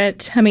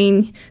different. I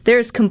mean,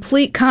 there's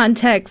complete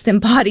context and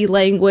body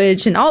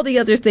language and all the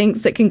other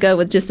things that can go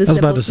with just a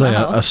simple smile. I was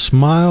about to say, a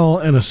smile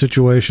in a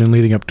situation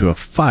leading up to a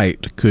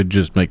fight could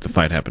just make the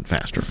fight happen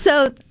faster.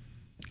 So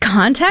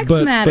context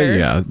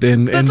matters. But yeah,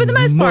 but for the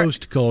most part,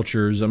 most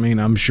cultures, I mean,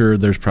 I'm sure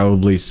there's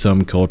probably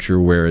some culture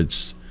where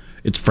it's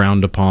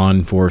frowned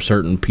upon for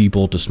certain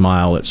people to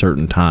smile at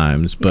certain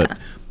times. But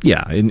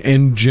yeah,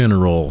 in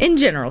general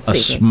speaking,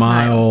 a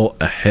smile,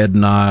 a head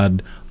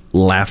nod,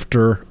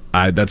 laughter.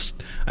 I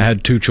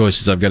had two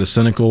choices. I've got a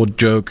cynical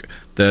joke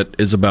that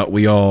is about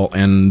we all,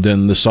 and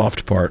then the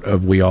soft part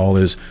of we all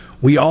is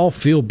we all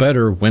feel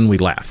better when we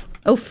laugh.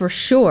 Oh, for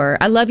sure.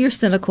 I love your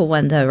cynical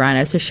one, though,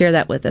 Rhino, so share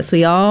that with us.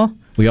 We all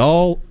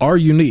are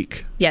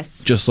unique.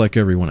 Yes. Just like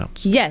everyone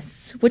else.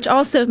 Yes, which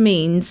also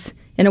means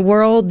in a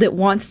world that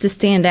wants to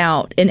stand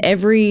out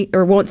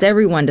wants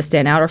everyone to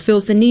stand out or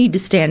feels the need to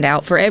stand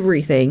out for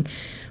everything,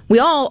 we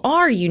all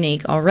are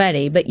unique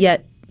already, but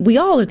yet we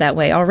all are that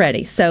way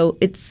already. So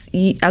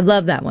I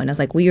love that one. I was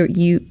like,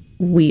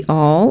 we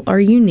all are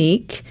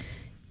unique,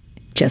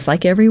 just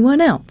like everyone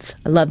else.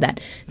 I love that.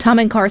 Tom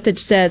in Carthage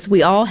says,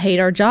 we all hate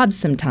our jobs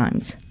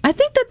sometimes. I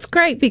think that's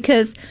great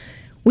because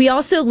we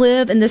also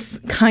live in this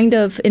kind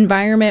of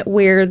environment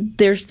where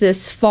there's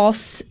this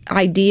false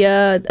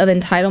idea of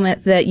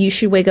entitlement that you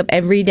should wake up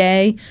every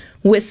day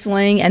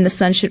whistling and the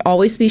sun should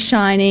always be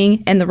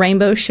shining and the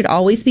rainbow should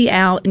always be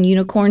out and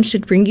unicorns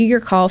should bring you your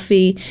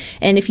coffee.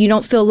 And if you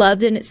don't feel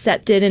loved and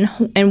accepted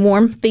and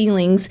warm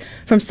feelings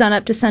from sun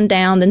up to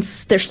sundown, then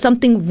there's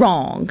something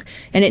wrong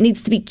and it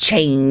needs to be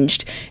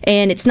changed.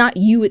 And it's not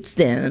you, it's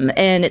them.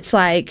 And it's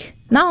like,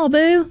 no,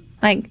 boo.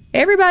 Like,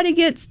 everybody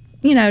gets,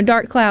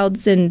 dark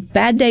clouds and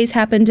bad days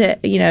happen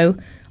to,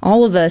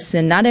 all of us,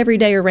 and not every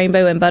day are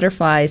rainbow and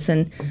butterflies.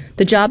 And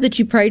the job that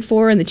you prayed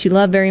for and that you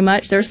love very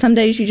much, there are some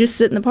days you just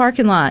sit in the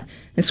parking lot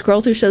and scroll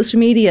through social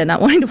media,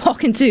 not wanting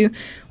to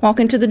walk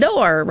into the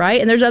door,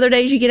 right? And there's other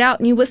days you get out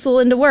and you whistle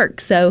into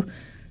work. So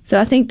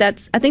I think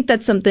that's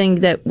something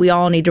that we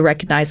all need to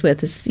recognize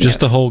with is just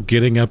the whole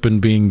getting up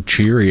and being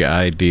cheery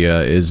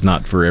idea is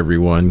not for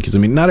everyone, because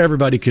not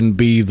everybody can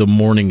be the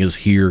morning is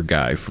here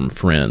guy from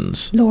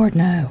Friends. Lord,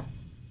 no.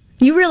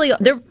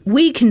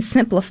 We can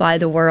simplify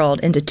the world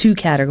into two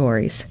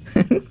categories.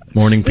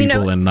 Morning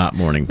people and not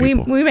morning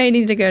people. We may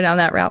need to go down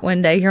that route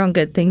one day here on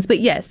Good Things. But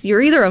yes,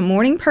 you're either a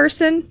morning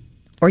person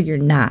or you're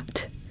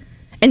not.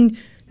 And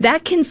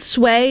that can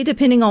sway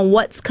depending on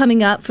what's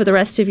coming up for the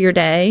rest of your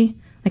day.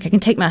 Like, I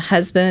can take my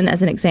husband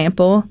as an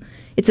example.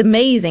 It's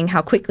amazing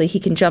how quickly he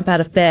can jump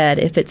out of bed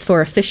if it's for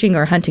a fishing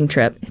or hunting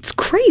trip. It's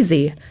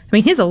crazy. I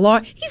mean, his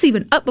alarm, he's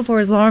even up before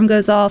his alarm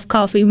goes off,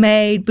 coffee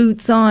made,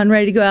 boots on,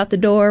 ready to go out the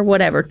door,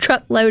 whatever,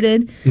 truck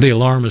loaded. The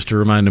alarm is to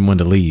remind him when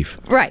to leave.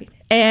 Right.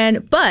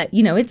 But,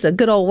 it's a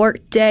good old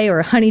work day or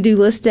a honey-do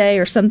list day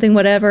or something,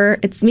 whatever.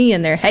 It's me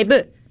in there. Hey,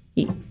 but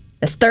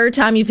that's the third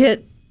time you've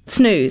hit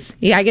snooze.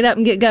 You gotta get up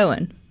and get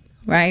going.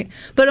 Right.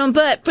 But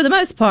for the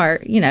most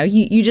part,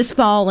 you just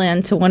fall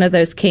into one of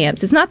those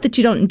camps. It's not that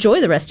you don't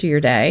enjoy the rest of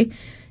your day.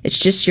 It's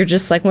just you're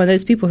just like one of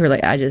those people who are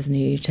like, I just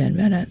need 10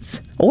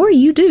 minutes. Or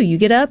you do. You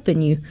get up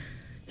and you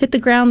hit the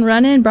ground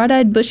running,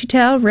 bright-eyed,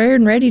 bushy-tailed, rare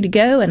and ready to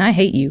go, and I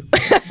hate you.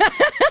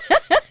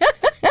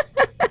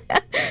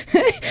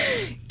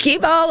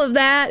 Keep all of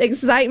that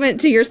excitement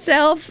to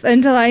yourself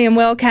until I am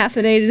well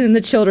caffeinated and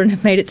the children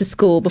have made it to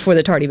school before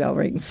the tardy bell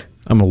rings.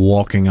 I'm a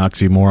walking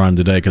oxymoron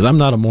today because I'm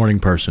not a morning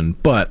person,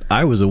 but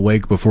I was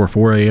awake before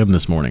 4 a.m.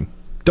 this morning.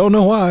 Don't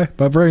know why.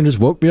 My brain just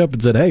woke me up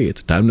and said, hey,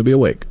 it's time to be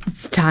awake.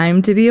 It's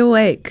time to be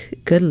awake.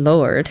 Good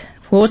Lord.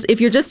 Well,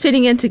 if you're just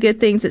tuning in to Good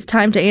Things, it's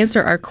time to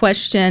answer our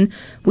question.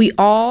 We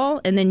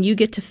all, and then you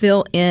get to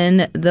fill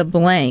in the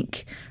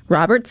blank.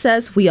 Robert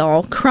says we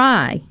all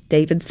cry.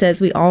 David says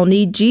we all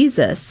need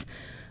Jesus.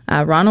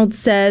 Ronald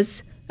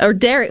says, or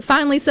Derek,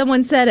 finally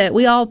someone said it,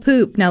 we all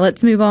poop. Now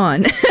let's move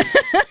on.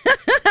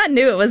 I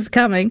knew it was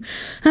coming.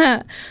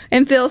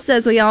 And Phil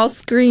says we all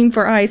scream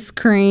for ice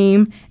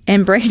cream.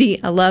 And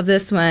Brady, I love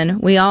this one.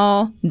 We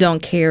all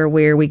don't care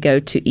where we go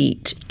to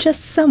eat.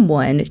 Just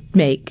someone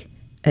make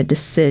a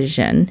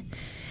decision.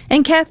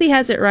 And Kathy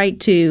has it right,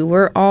 too.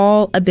 We're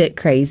all a bit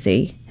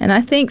crazy. And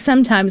I think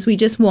sometimes we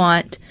just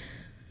want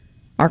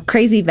our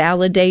crazy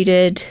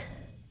validated.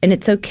 And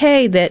it's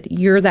okay that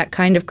you're that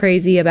kind of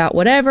crazy about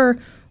whatever,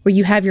 or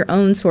you have your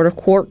own sort of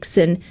quirks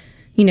and,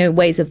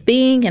 ways of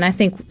being. And I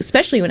think,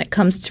 especially when it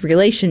comes to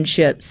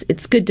relationships,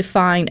 it's good to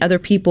find other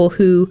people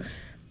who,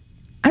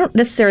 I don't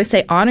necessarily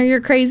say honor your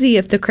crazy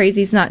if the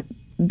crazy's not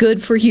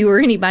good for you or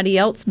anybody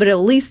else, but at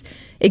least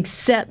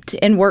accept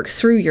and work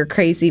through your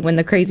crazy when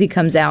the crazy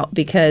comes out,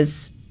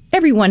 because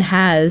everyone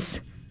has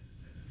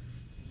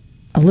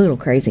a little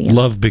crazy.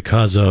 Love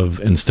because of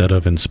instead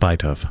of in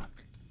spite of.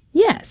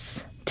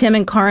 Yes. Tim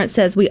in Corinth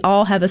says we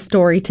all have a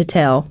story to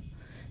tell.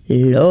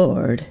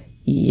 Lord,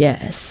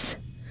 yes,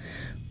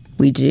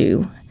 we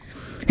do.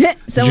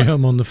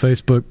 Jim on the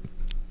Facebook,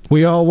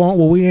 we all want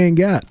what we ain't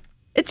got.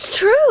 It's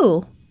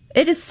true.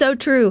 It is so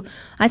true.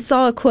 I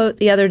saw a quote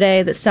the other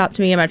day that stopped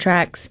me in my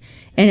tracks,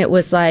 and it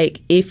was like,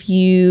 if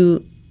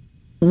you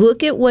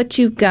look at what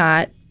you've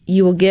got,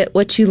 you will get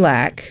what you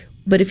lack.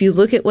 But if you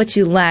look at what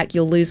you lack,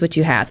 you'll lose what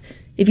you have.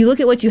 If you look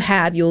at what you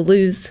have, you'll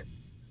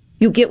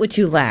get what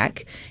you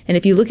lack. And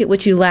if you look at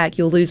what you lack,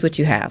 you'll lose what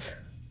you have.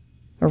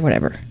 Or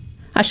whatever.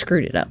 I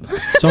screwed it up.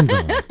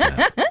 Something like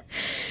that.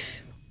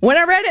 When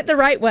I read it the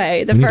right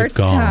way the first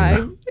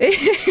time.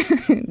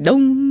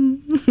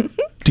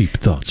 Deep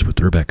Thoughts with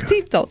Rebecca.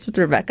 Deep Thoughts with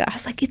Rebecca. I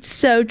was like, it's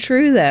so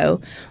true, though.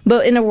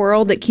 But in a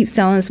world that keeps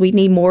telling us we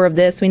need more of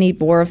this, we need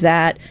more of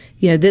that,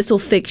 this will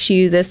fix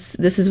you, this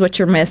is what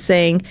you're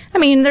missing. I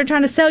mean, they're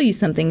trying to sell you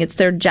something. It's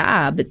their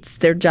job. It's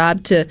their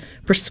job to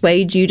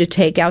persuade you to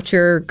take out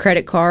your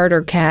credit card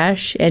or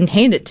cash and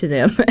hand it to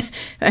them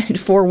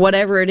for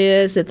whatever it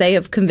is that they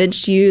have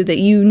convinced you that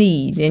you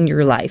need in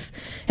your life.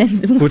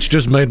 Which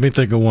just made me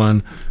think of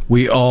one.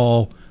 We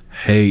all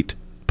hate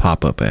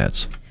pop-up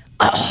ads.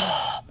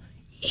 Oh.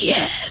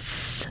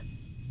 Yes.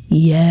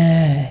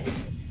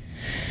 Yes.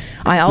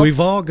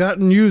 We've all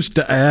gotten used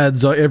to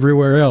ads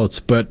everywhere else,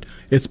 but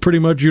it's pretty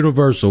much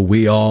universal.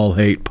 We all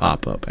hate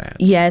pop-up ads.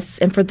 Yes,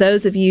 and for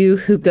those of you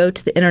who go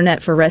to the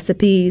internet for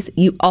recipes,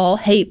 you all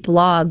hate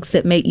blogs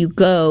that make you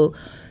go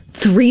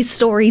 3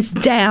 stories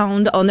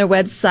down on their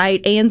website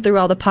and through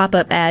all the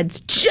pop-up ads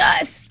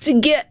just to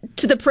get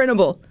to the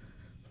printable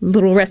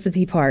little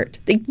recipe part.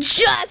 They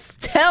just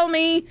tell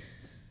me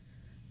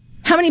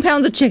how many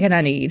pounds of chicken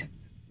I need.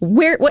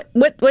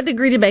 What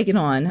degree to bake it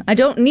on? I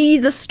don't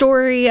need a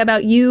story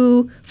about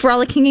you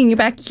frolicking in your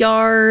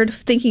backyard,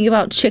 thinking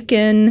about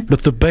chicken.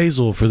 But the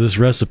basil for this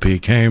recipe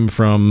came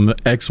from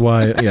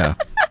XY, yeah.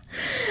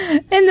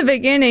 In the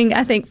beginning,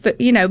 I think, but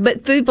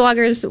food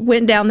bloggers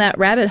went down that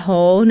rabbit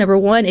hole. Number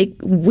one, at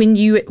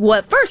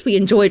first we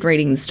enjoyed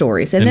reading the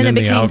stories, and then it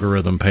became the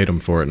algorithm paid them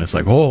for it, and it's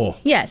like, oh,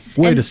 yes,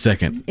 wait a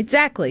second,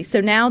 exactly. So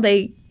now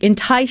they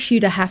entice you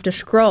to have to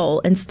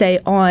scroll and stay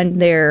on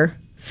their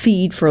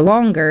feed for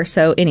longer.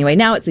 So anyway,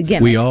 now it's a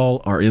gimmick. We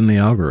all are in the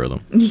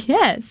algorithm.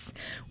 Yes,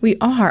 we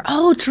are.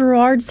 Oh,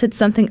 Gerard said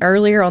something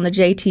earlier on the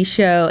JT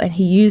show, and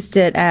he used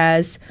it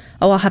as,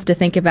 I'll have to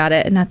think about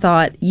it. And I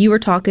thought you were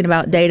talking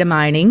about data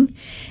mining,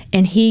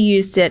 and he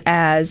used it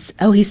as,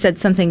 he said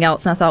something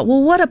else. And I thought,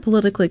 well, what a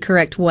politically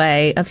correct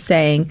way of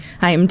saying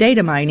I am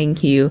data mining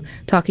you,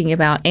 talking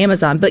about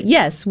Amazon. But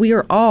yes, we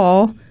are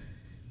all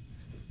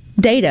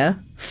data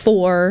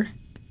for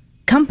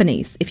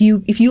companies. If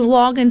you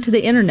log into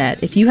the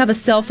internet, if you have a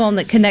cell phone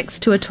that connects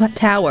to a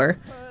tower,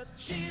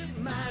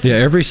 yeah,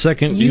 every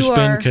second you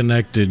spend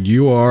connected,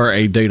 you are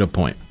a data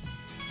point.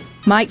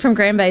 Mike from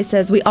Grand Bay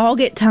says we all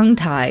get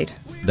tongue-tied.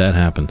 That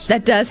happens.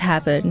 That does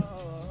happen.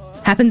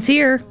 Happens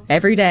here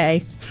every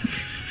day.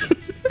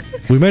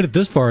 We made it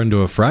this far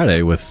into a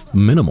Friday with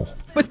minimal.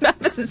 What I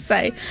was to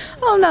say,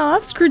 oh no,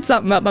 I've screwed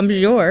something up, I'm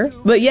sure.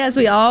 But yes,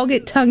 we all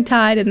get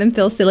tongue-tied and then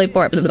feel silly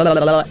for it.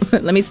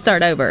 Let me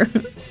start over.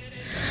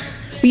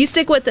 You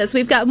stick with us.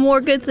 We've got more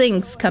good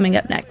things coming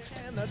up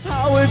next. That's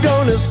how we're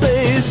gonna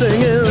stay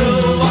singing.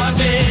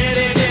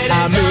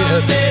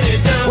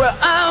 Well,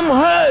 I'm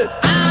hers.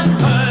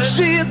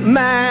 She's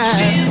mine.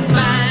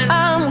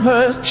 I'm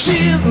hers.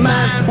 She's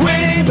mine.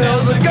 Wedding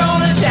bells are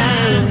gonna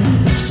chime.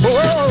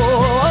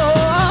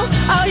 Oh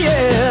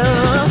yeah.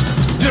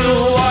 Do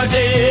or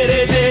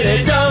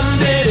diddy dum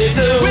diddy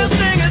do. We'll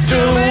sing it.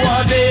 Do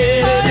or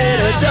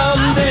diddy dum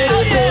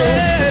diddy do.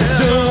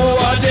 Do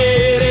or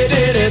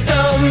diddy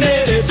dum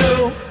diddy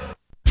do.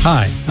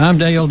 Hi, I'm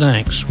Dale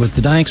Danks with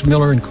the Danks,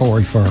 Miller &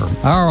 Corey firm.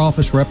 Our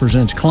office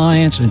represents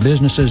clients and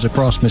businesses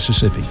across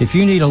Mississippi. If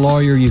you need a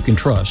lawyer you can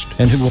trust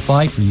and who will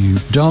fight for you,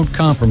 don't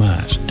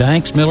compromise.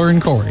 Danks, Miller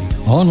 & Corey.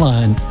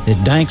 Online at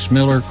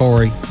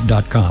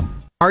danksmillercorey.com.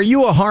 Are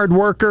you a hard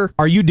worker?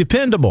 Are you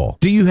dependable?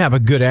 Do you have a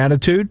good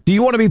attitude? Do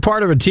you want to be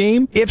part of a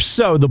team? If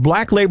so, the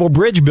Black Label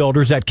Bridge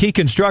Builders at Key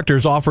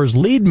Constructors offers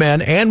lead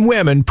men and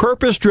women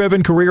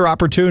purpose-driven career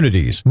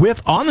opportunities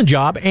with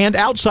on-the-job and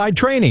outside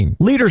training,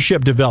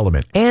 leadership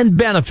development, and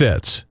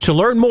benefits. To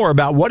learn more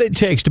about what it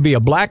takes to be a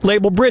Black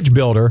Label Bridge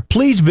Builder,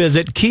 please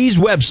visit Key's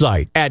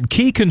website at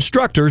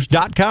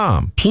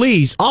keyconstructors.com.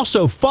 Please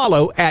also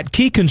follow at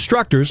Key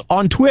Constructors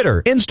on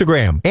Twitter,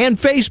 Instagram, and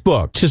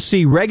Facebook to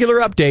see regular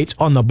updates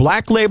on the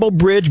Black Label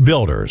Bridge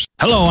Builders.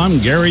 Hello, I'm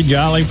Gary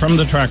Jolly from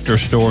the Tractor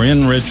Store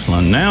in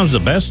Richland. Now's the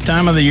best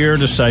time of the year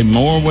to save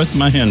more with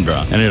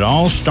Mahindra, and it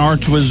all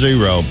starts with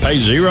zero. Pay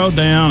zero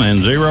down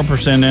and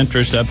 0%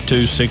 interest up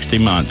to 60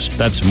 months.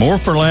 That's more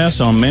for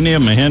less on many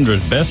of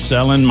Mahindra's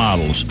best-selling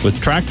models,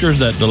 with tractors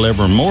that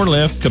deliver more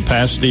lift,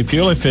 capacity,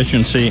 fuel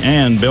efficiency,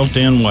 and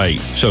built-in weight.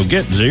 So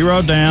get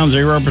zero down,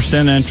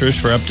 0% interest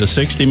for up to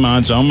 60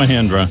 months on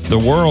Mahindra, the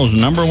world's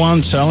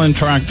 #1 selling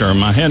tractor,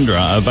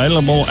 Mahindra,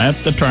 available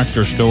at the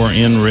Tractor Store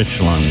in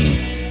Richland.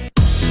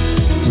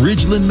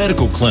 Ridgeland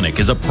Medical Clinic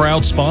is a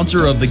proud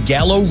sponsor of the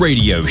Gallo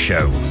Radio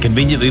Show,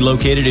 conveniently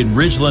located in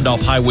Ridgeland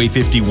off Highway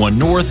 51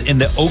 North in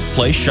the Oak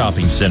Place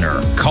Shopping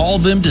Center. Call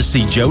them to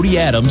see Jody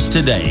Adams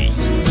today.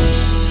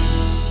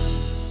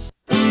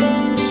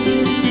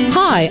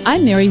 Hi,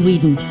 I'm Mary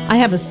Whedon. I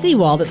have a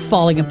seawall that's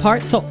falling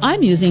apart, so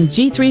I'm using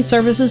G3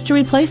 Services to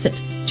replace it.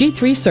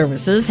 G3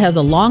 Services has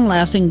a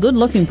long-lasting,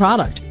 good-looking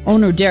product.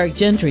 Owner Derek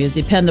Gentry is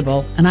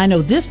dependable, and I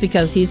know this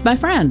because he's my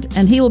friend,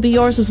 and he will be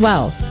yours as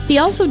well. He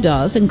also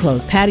does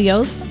enclosed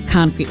patios,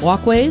 concrete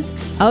walkways,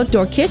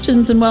 outdoor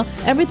kitchens, and, well,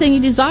 everything you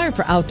desire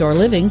for outdoor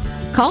living.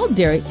 Call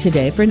Derek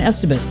today for an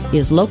estimate. He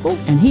is local,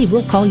 and he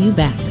will call you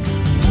back.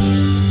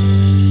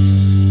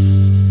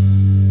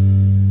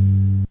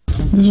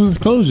 This was the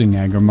closing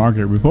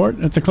agri-market report.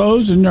 At the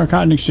close in our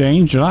cotton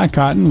exchange, July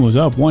cotton was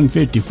up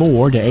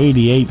 154 to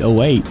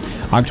 88.08.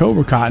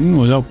 October cotton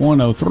was up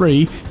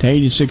 103 to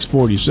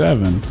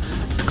 86.47.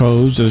 At the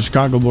close of the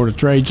Chicago Board of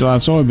Trade, July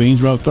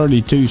soybeans rose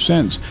 32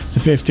 cents to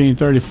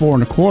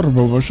 15.34 1/4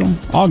 per bushel.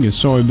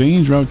 August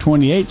soybeans rose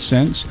 28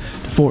 cents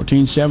to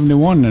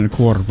 14.71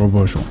 1/4 per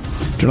bushel.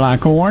 July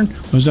corn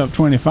was up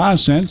 25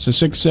 cents to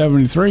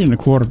 6.73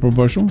 1/4 per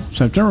bushel.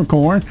 September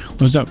corn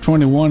was up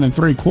 21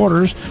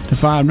 3/4 to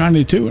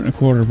 5.92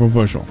 1/4 per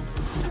bushel.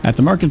 At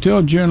the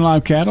Mercantile, June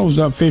live cattle was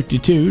up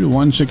 52 to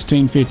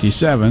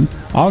 116.57.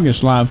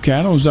 August live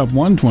cattle was up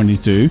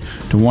 122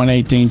 to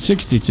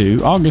 118.62.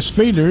 August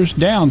feeders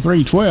down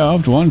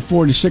 312 to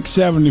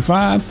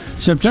 146.75.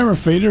 September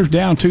feeders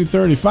down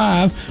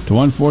 235 to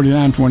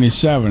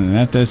 149.27. And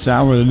at this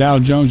hour, the Dow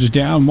Jones is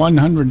down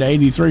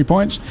 183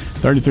 points,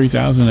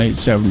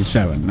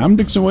 33,877. I'm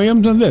Dixon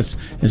Williams, and this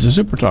is the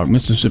Super Talk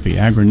Mississippi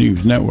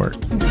Agri-News Network.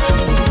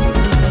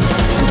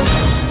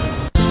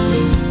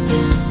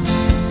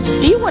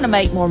 Do you want to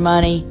make more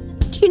money?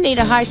 Do you need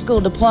a high school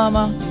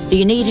diploma? Do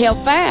you need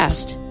help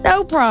fast?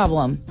 No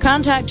problem.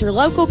 Contact your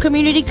local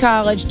community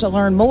college to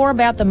learn more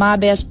about the My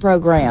Best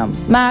program.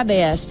 My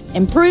Best,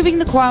 improving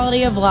the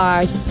quality of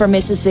life for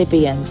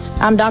Mississippians.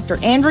 I'm Dr.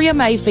 Andrea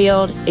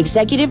Mayfield,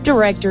 Executive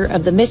Director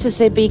of the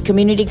Mississippi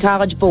Community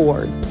College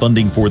Board.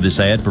 Funding for this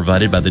ad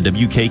provided by the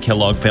W.K.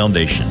 Kellogg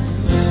Foundation.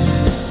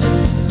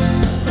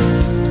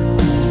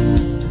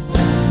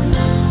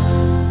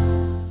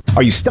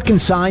 Are you stuck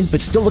inside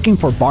but still looking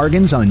for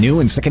bargains on new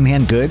and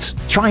secondhand goods?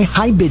 Try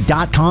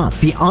HighBid.com,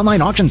 the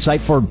online auction site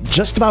for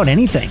just about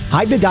anything.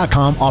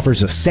 HighBid.com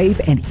offers a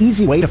safe and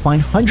easy way to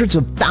find hundreds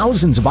of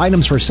thousands of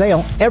items for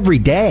sale every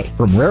day.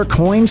 From rare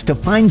coins to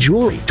fine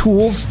jewelry,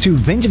 tools to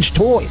vintage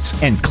toys,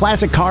 and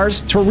classic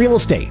cars to real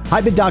estate.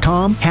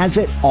 HighBid.com has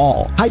it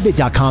all.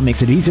 HighBid.com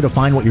makes it easy to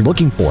find what you're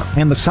looking for,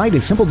 and the site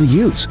is simple to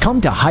use. Come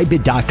to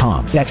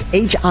HighBid.com, that's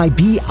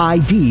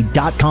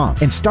HIBID.com,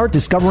 and start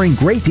discovering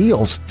great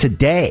deals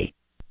today.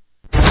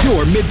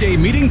 Your midday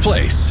meeting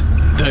place.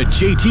 The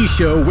JT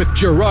Show with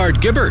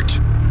Gerard Gibbert.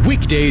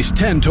 Weekdays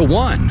 10 to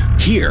 1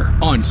 here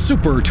on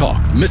Super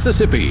Talk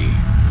Mississippi.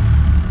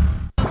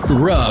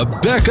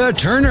 Rebecca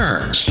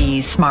Turner.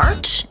 She's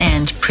smart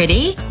and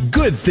pretty.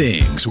 Good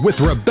Things with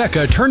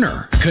Rebecca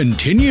Turner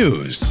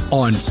continues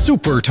on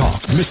Super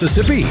Talk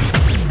Mississippi.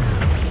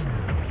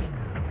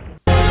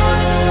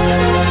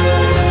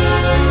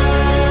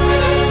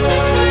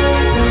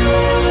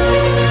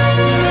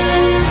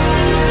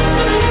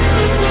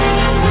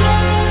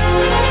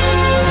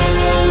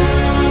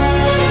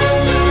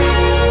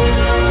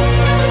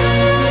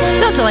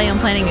 Delay on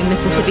planning a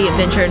Mississippi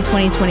adventure in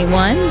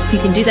 2021. You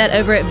can do that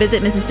over at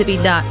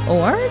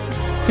visitmississippi.org.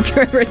 If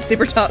you're over at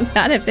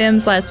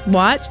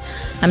supertalk.fm/watch.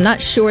 I'm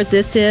not sure what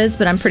this is,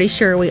 but I'm pretty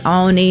sure we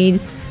all need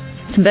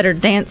some better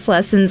dance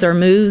lessons or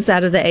moves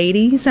out of the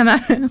 80s.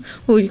 What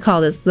would you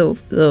call this?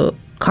 The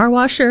car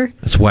washer?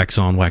 It's wax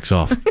on, wax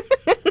off.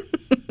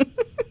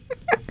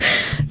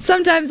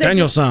 Sometimes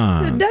Danielson.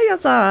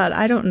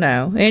 I don't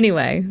know.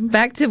 Anyway,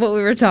 back to what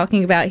we were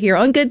talking about here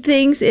on Good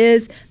Things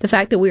is the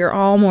fact that we are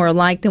all more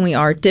alike than we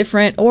are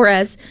different, or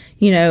as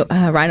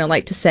Rhino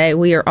liked to say,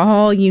 we are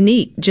all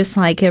unique, just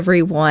like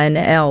everyone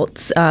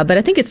else. But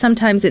I think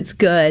sometimes it's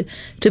good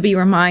to be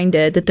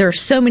reminded that there are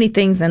so many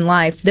things in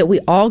life that we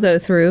all go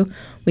through,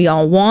 we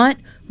all want,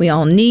 we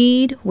all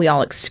need, we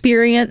all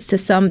experience to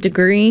some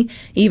degree,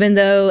 even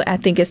though I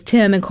think, as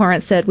Tim and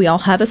Corinth said, we all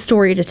have a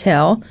story to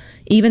tell.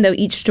 Even though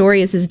each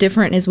story is as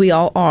different as we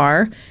all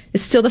are,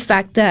 it's still the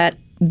fact that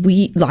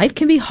life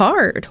can be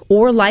hard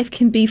or life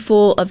can be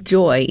full of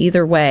joy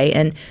either way.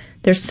 And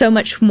there's so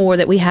much more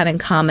that we have in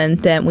common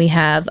than we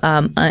have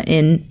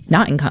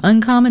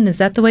uncommon. Is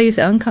that the way you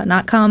say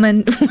not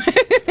common?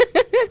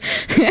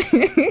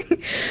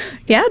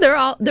 Yeah, there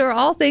are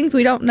all things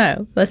we don't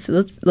know. Let's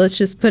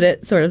just put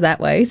it sort of that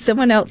way.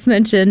 Someone else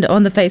mentioned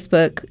on the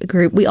Facebook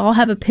group, we all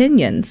have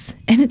opinions,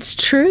 and it's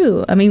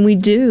true. I mean, we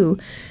do.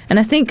 And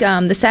I think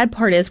the sad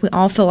part is we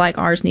all feel like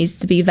ours needs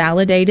to be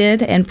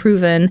validated and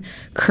proven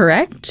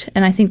correct,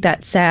 and I think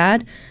that's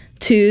sad.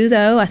 too,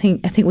 though. I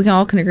think we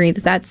all can agree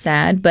that that's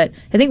sad, but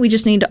I think we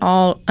just need to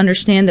all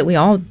understand that we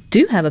all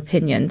do have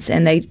opinions,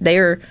 and they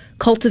are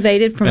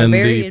cultivated from and a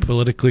very... the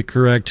politically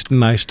correct,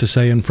 nice to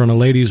say in front of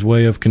ladies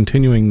way of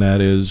continuing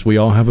that is we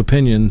all have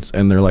opinions,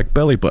 and they're like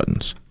belly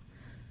buttons.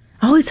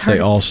 I always heard...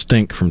 They all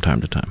stink from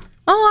time to time.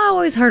 Oh, I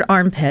always heard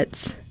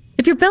armpits.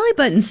 If your belly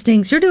button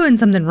stinks, you're doing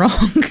something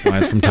wrong.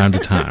 Why, from time to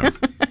time.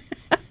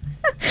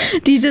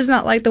 Do you just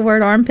not like the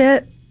word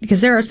armpit?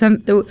 Because there are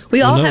some...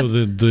 We all have...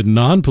 The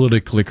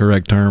non-politically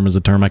correct term is a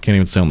term I can't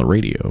even say on the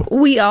radio.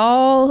 We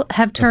all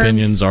have terms...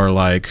 Opinions are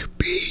like,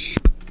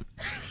 beep.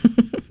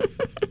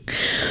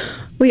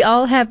 We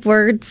all have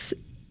words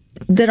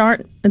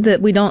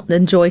that we don't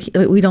enjoy,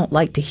 that we don't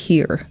like to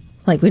hear.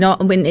 Like, we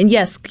don't... and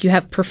yes, you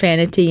have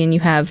profanity, and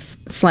you have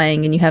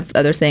slang, and you have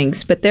other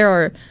things, but there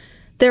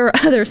are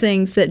other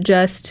things that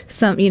just...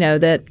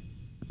 that...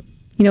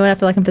 You know what? I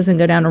feel like I'm just going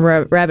to go down a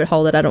rabbit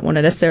hole that I don't want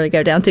to necessarily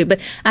go down to. But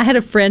I had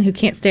a friend who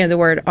can't stand the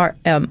word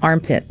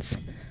armpits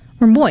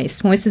or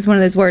moist. Moist is one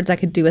of those words I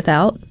could do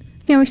without.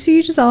 So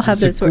you just all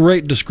have those words. It's a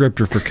great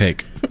descriptor for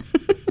cake.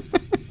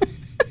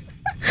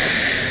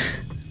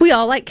 We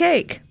all like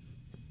cake,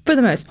 for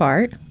the most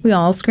part. We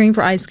all scream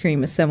for ice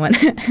cream, as someone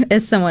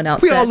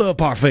else said. We all love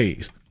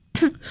parfaits.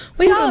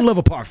 We all love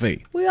a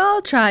parfait. We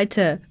all try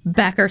to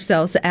back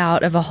ourselves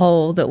out of a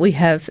hole that we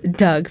have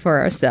dug for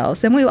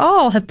ourselves, and we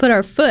all have put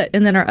our foot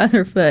and then our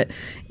other foot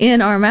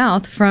in our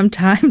mouth from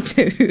time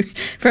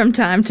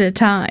to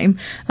time.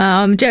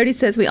 Jody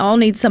says we all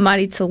need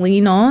somebody to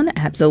lean on.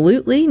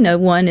 Absolutely, no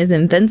one is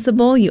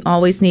invincible. You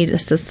always need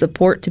us to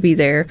support to be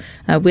there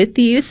with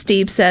you.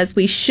 Steve says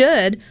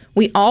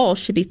we all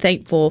should be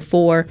thankful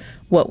for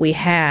what we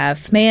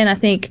have. Man, I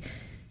think,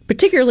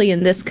 particularly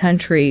in this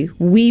country,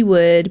 we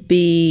would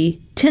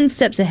be 10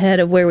 steps ahead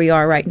of where we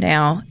are right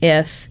now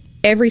if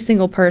every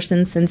single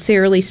person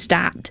sincerely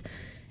stopped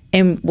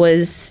and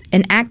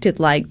acted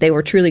like they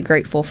were truly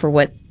grateful for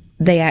what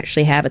they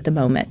actually have at the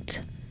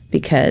moment,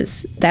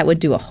 because that would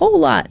do a whole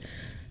lot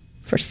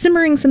for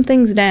simmering some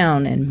things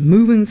down and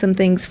moving some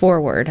things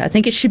forward. I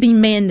think it should be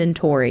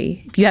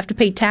mandatory. If you have to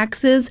pay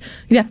taxes,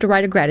 you have to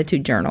write a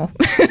gratitude journal.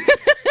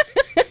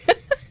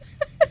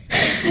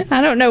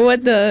 I don't know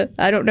what the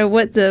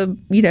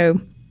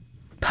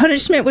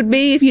punishment would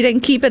be if you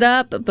didn't keep it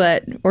up,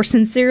 or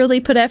sincerely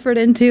put effort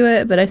into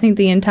it. But I think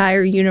the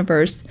entire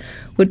universe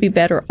would be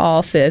better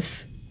off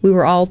if we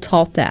were all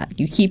taught that.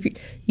 You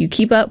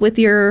keep up with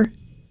your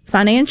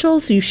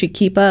financials. You should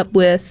keep up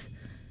with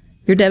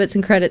your debits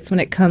and credits when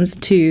it comes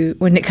to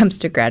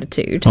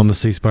gratitude. On the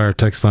C Spire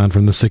text line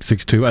from the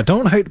 662, I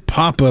don't hate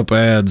pop-up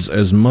ads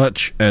as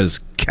much as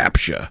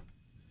CAPTCHA.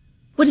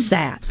 What is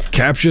that?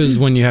 CAPTCHA is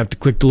when you have to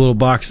click the little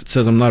box that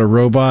says I'm not a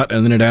robot,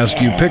 and then it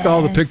asks you pick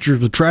all the pictures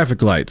with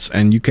traffic lights,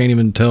 and you can't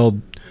even tell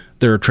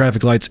there are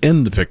traffic lights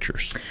in the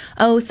pictures.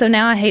 Oh, so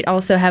now I hate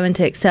also having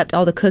to accept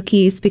all the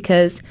cookies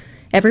because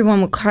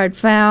everyone will card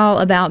foul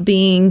about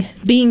being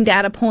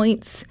data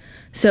points.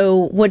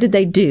 So what did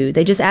they do?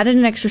 They just added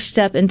an extra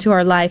step into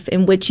our life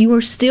in which you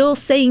are still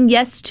saying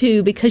yes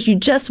to because you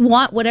just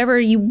want whatever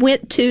you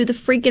went to the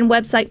freaking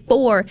website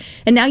for.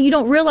 And now you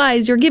don't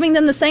realize you're giving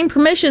them the same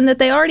permission that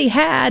they already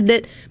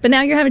had, but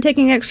now you're having to take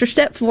an extra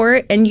step for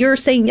it, and you're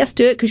saying yes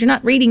to it because you're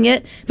not reading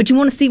it, but you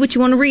want to see what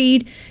you want to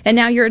read, and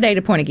now you're a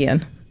data point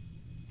again.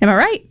 Am I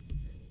right?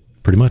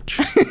 Pretty much.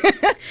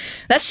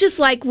 That's just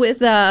like with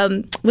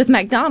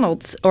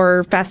McDonald's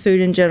or fast food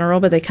in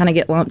general, but they kind of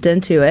get lumped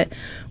into it.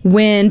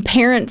 When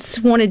parents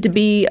wanted to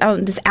be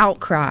this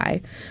outcry,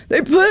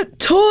 they put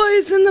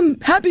toys in the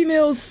Happy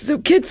Meals so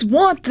kids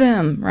want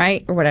them,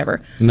 right? Or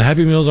whatever. And the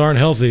Happy Meals aren't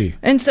healthy.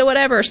 And so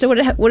whatever. So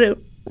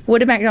what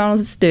did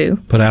McDonald's do?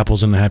 Put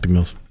apples in the Happy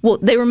Meals. Well,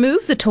 they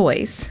remove the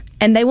toys,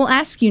 and they will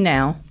ask you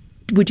now,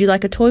 would you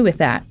like a toy with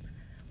that?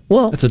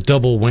 Well, that's a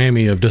double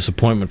whammy of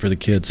disappointment for the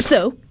kids.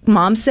 So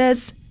mom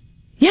says,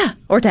 yeah,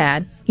 or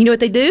dad. You know what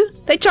they do?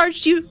 They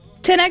charged you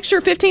 15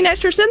 extra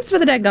cents for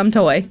the dadgum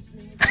toy.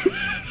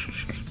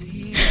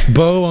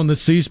 Bo on the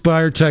C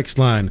Spire text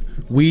line.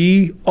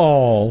 We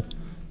all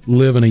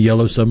live in a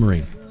yellow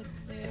submarine.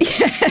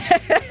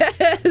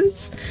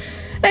 Yes.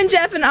 And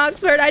Jeff in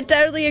Oxford, I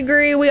totally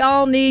agree. We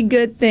all need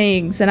good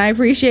things. And I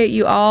appreciate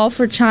you all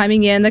for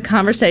chiming in. The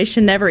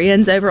conversation never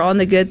ends over on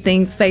the Good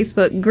Things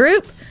Facebook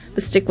group.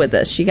 But stick with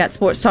us. You got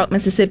Sports Talk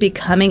Mississippi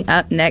coming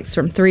up next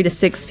from 3 to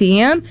 6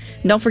 p.m.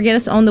 And don't forget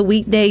us on the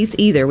weekdays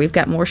either. We've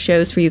got more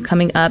shows for you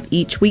coming up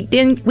each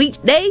weekend,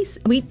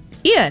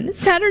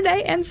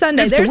 Saturday and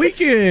Sunday. It's the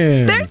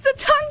weekend. There's the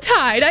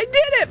tongue-tied. I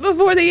did it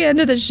before the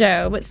end of the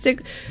show. But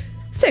stick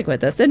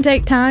with us and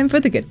take time for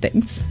the good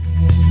things.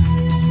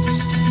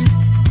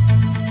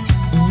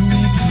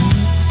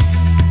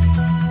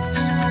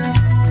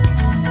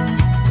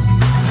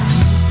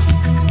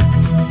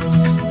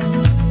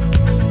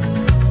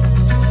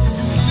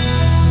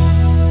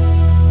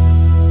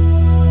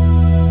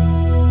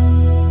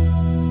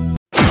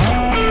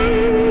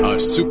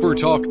 Super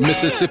Talk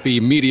Mississippi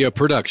Media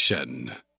Production.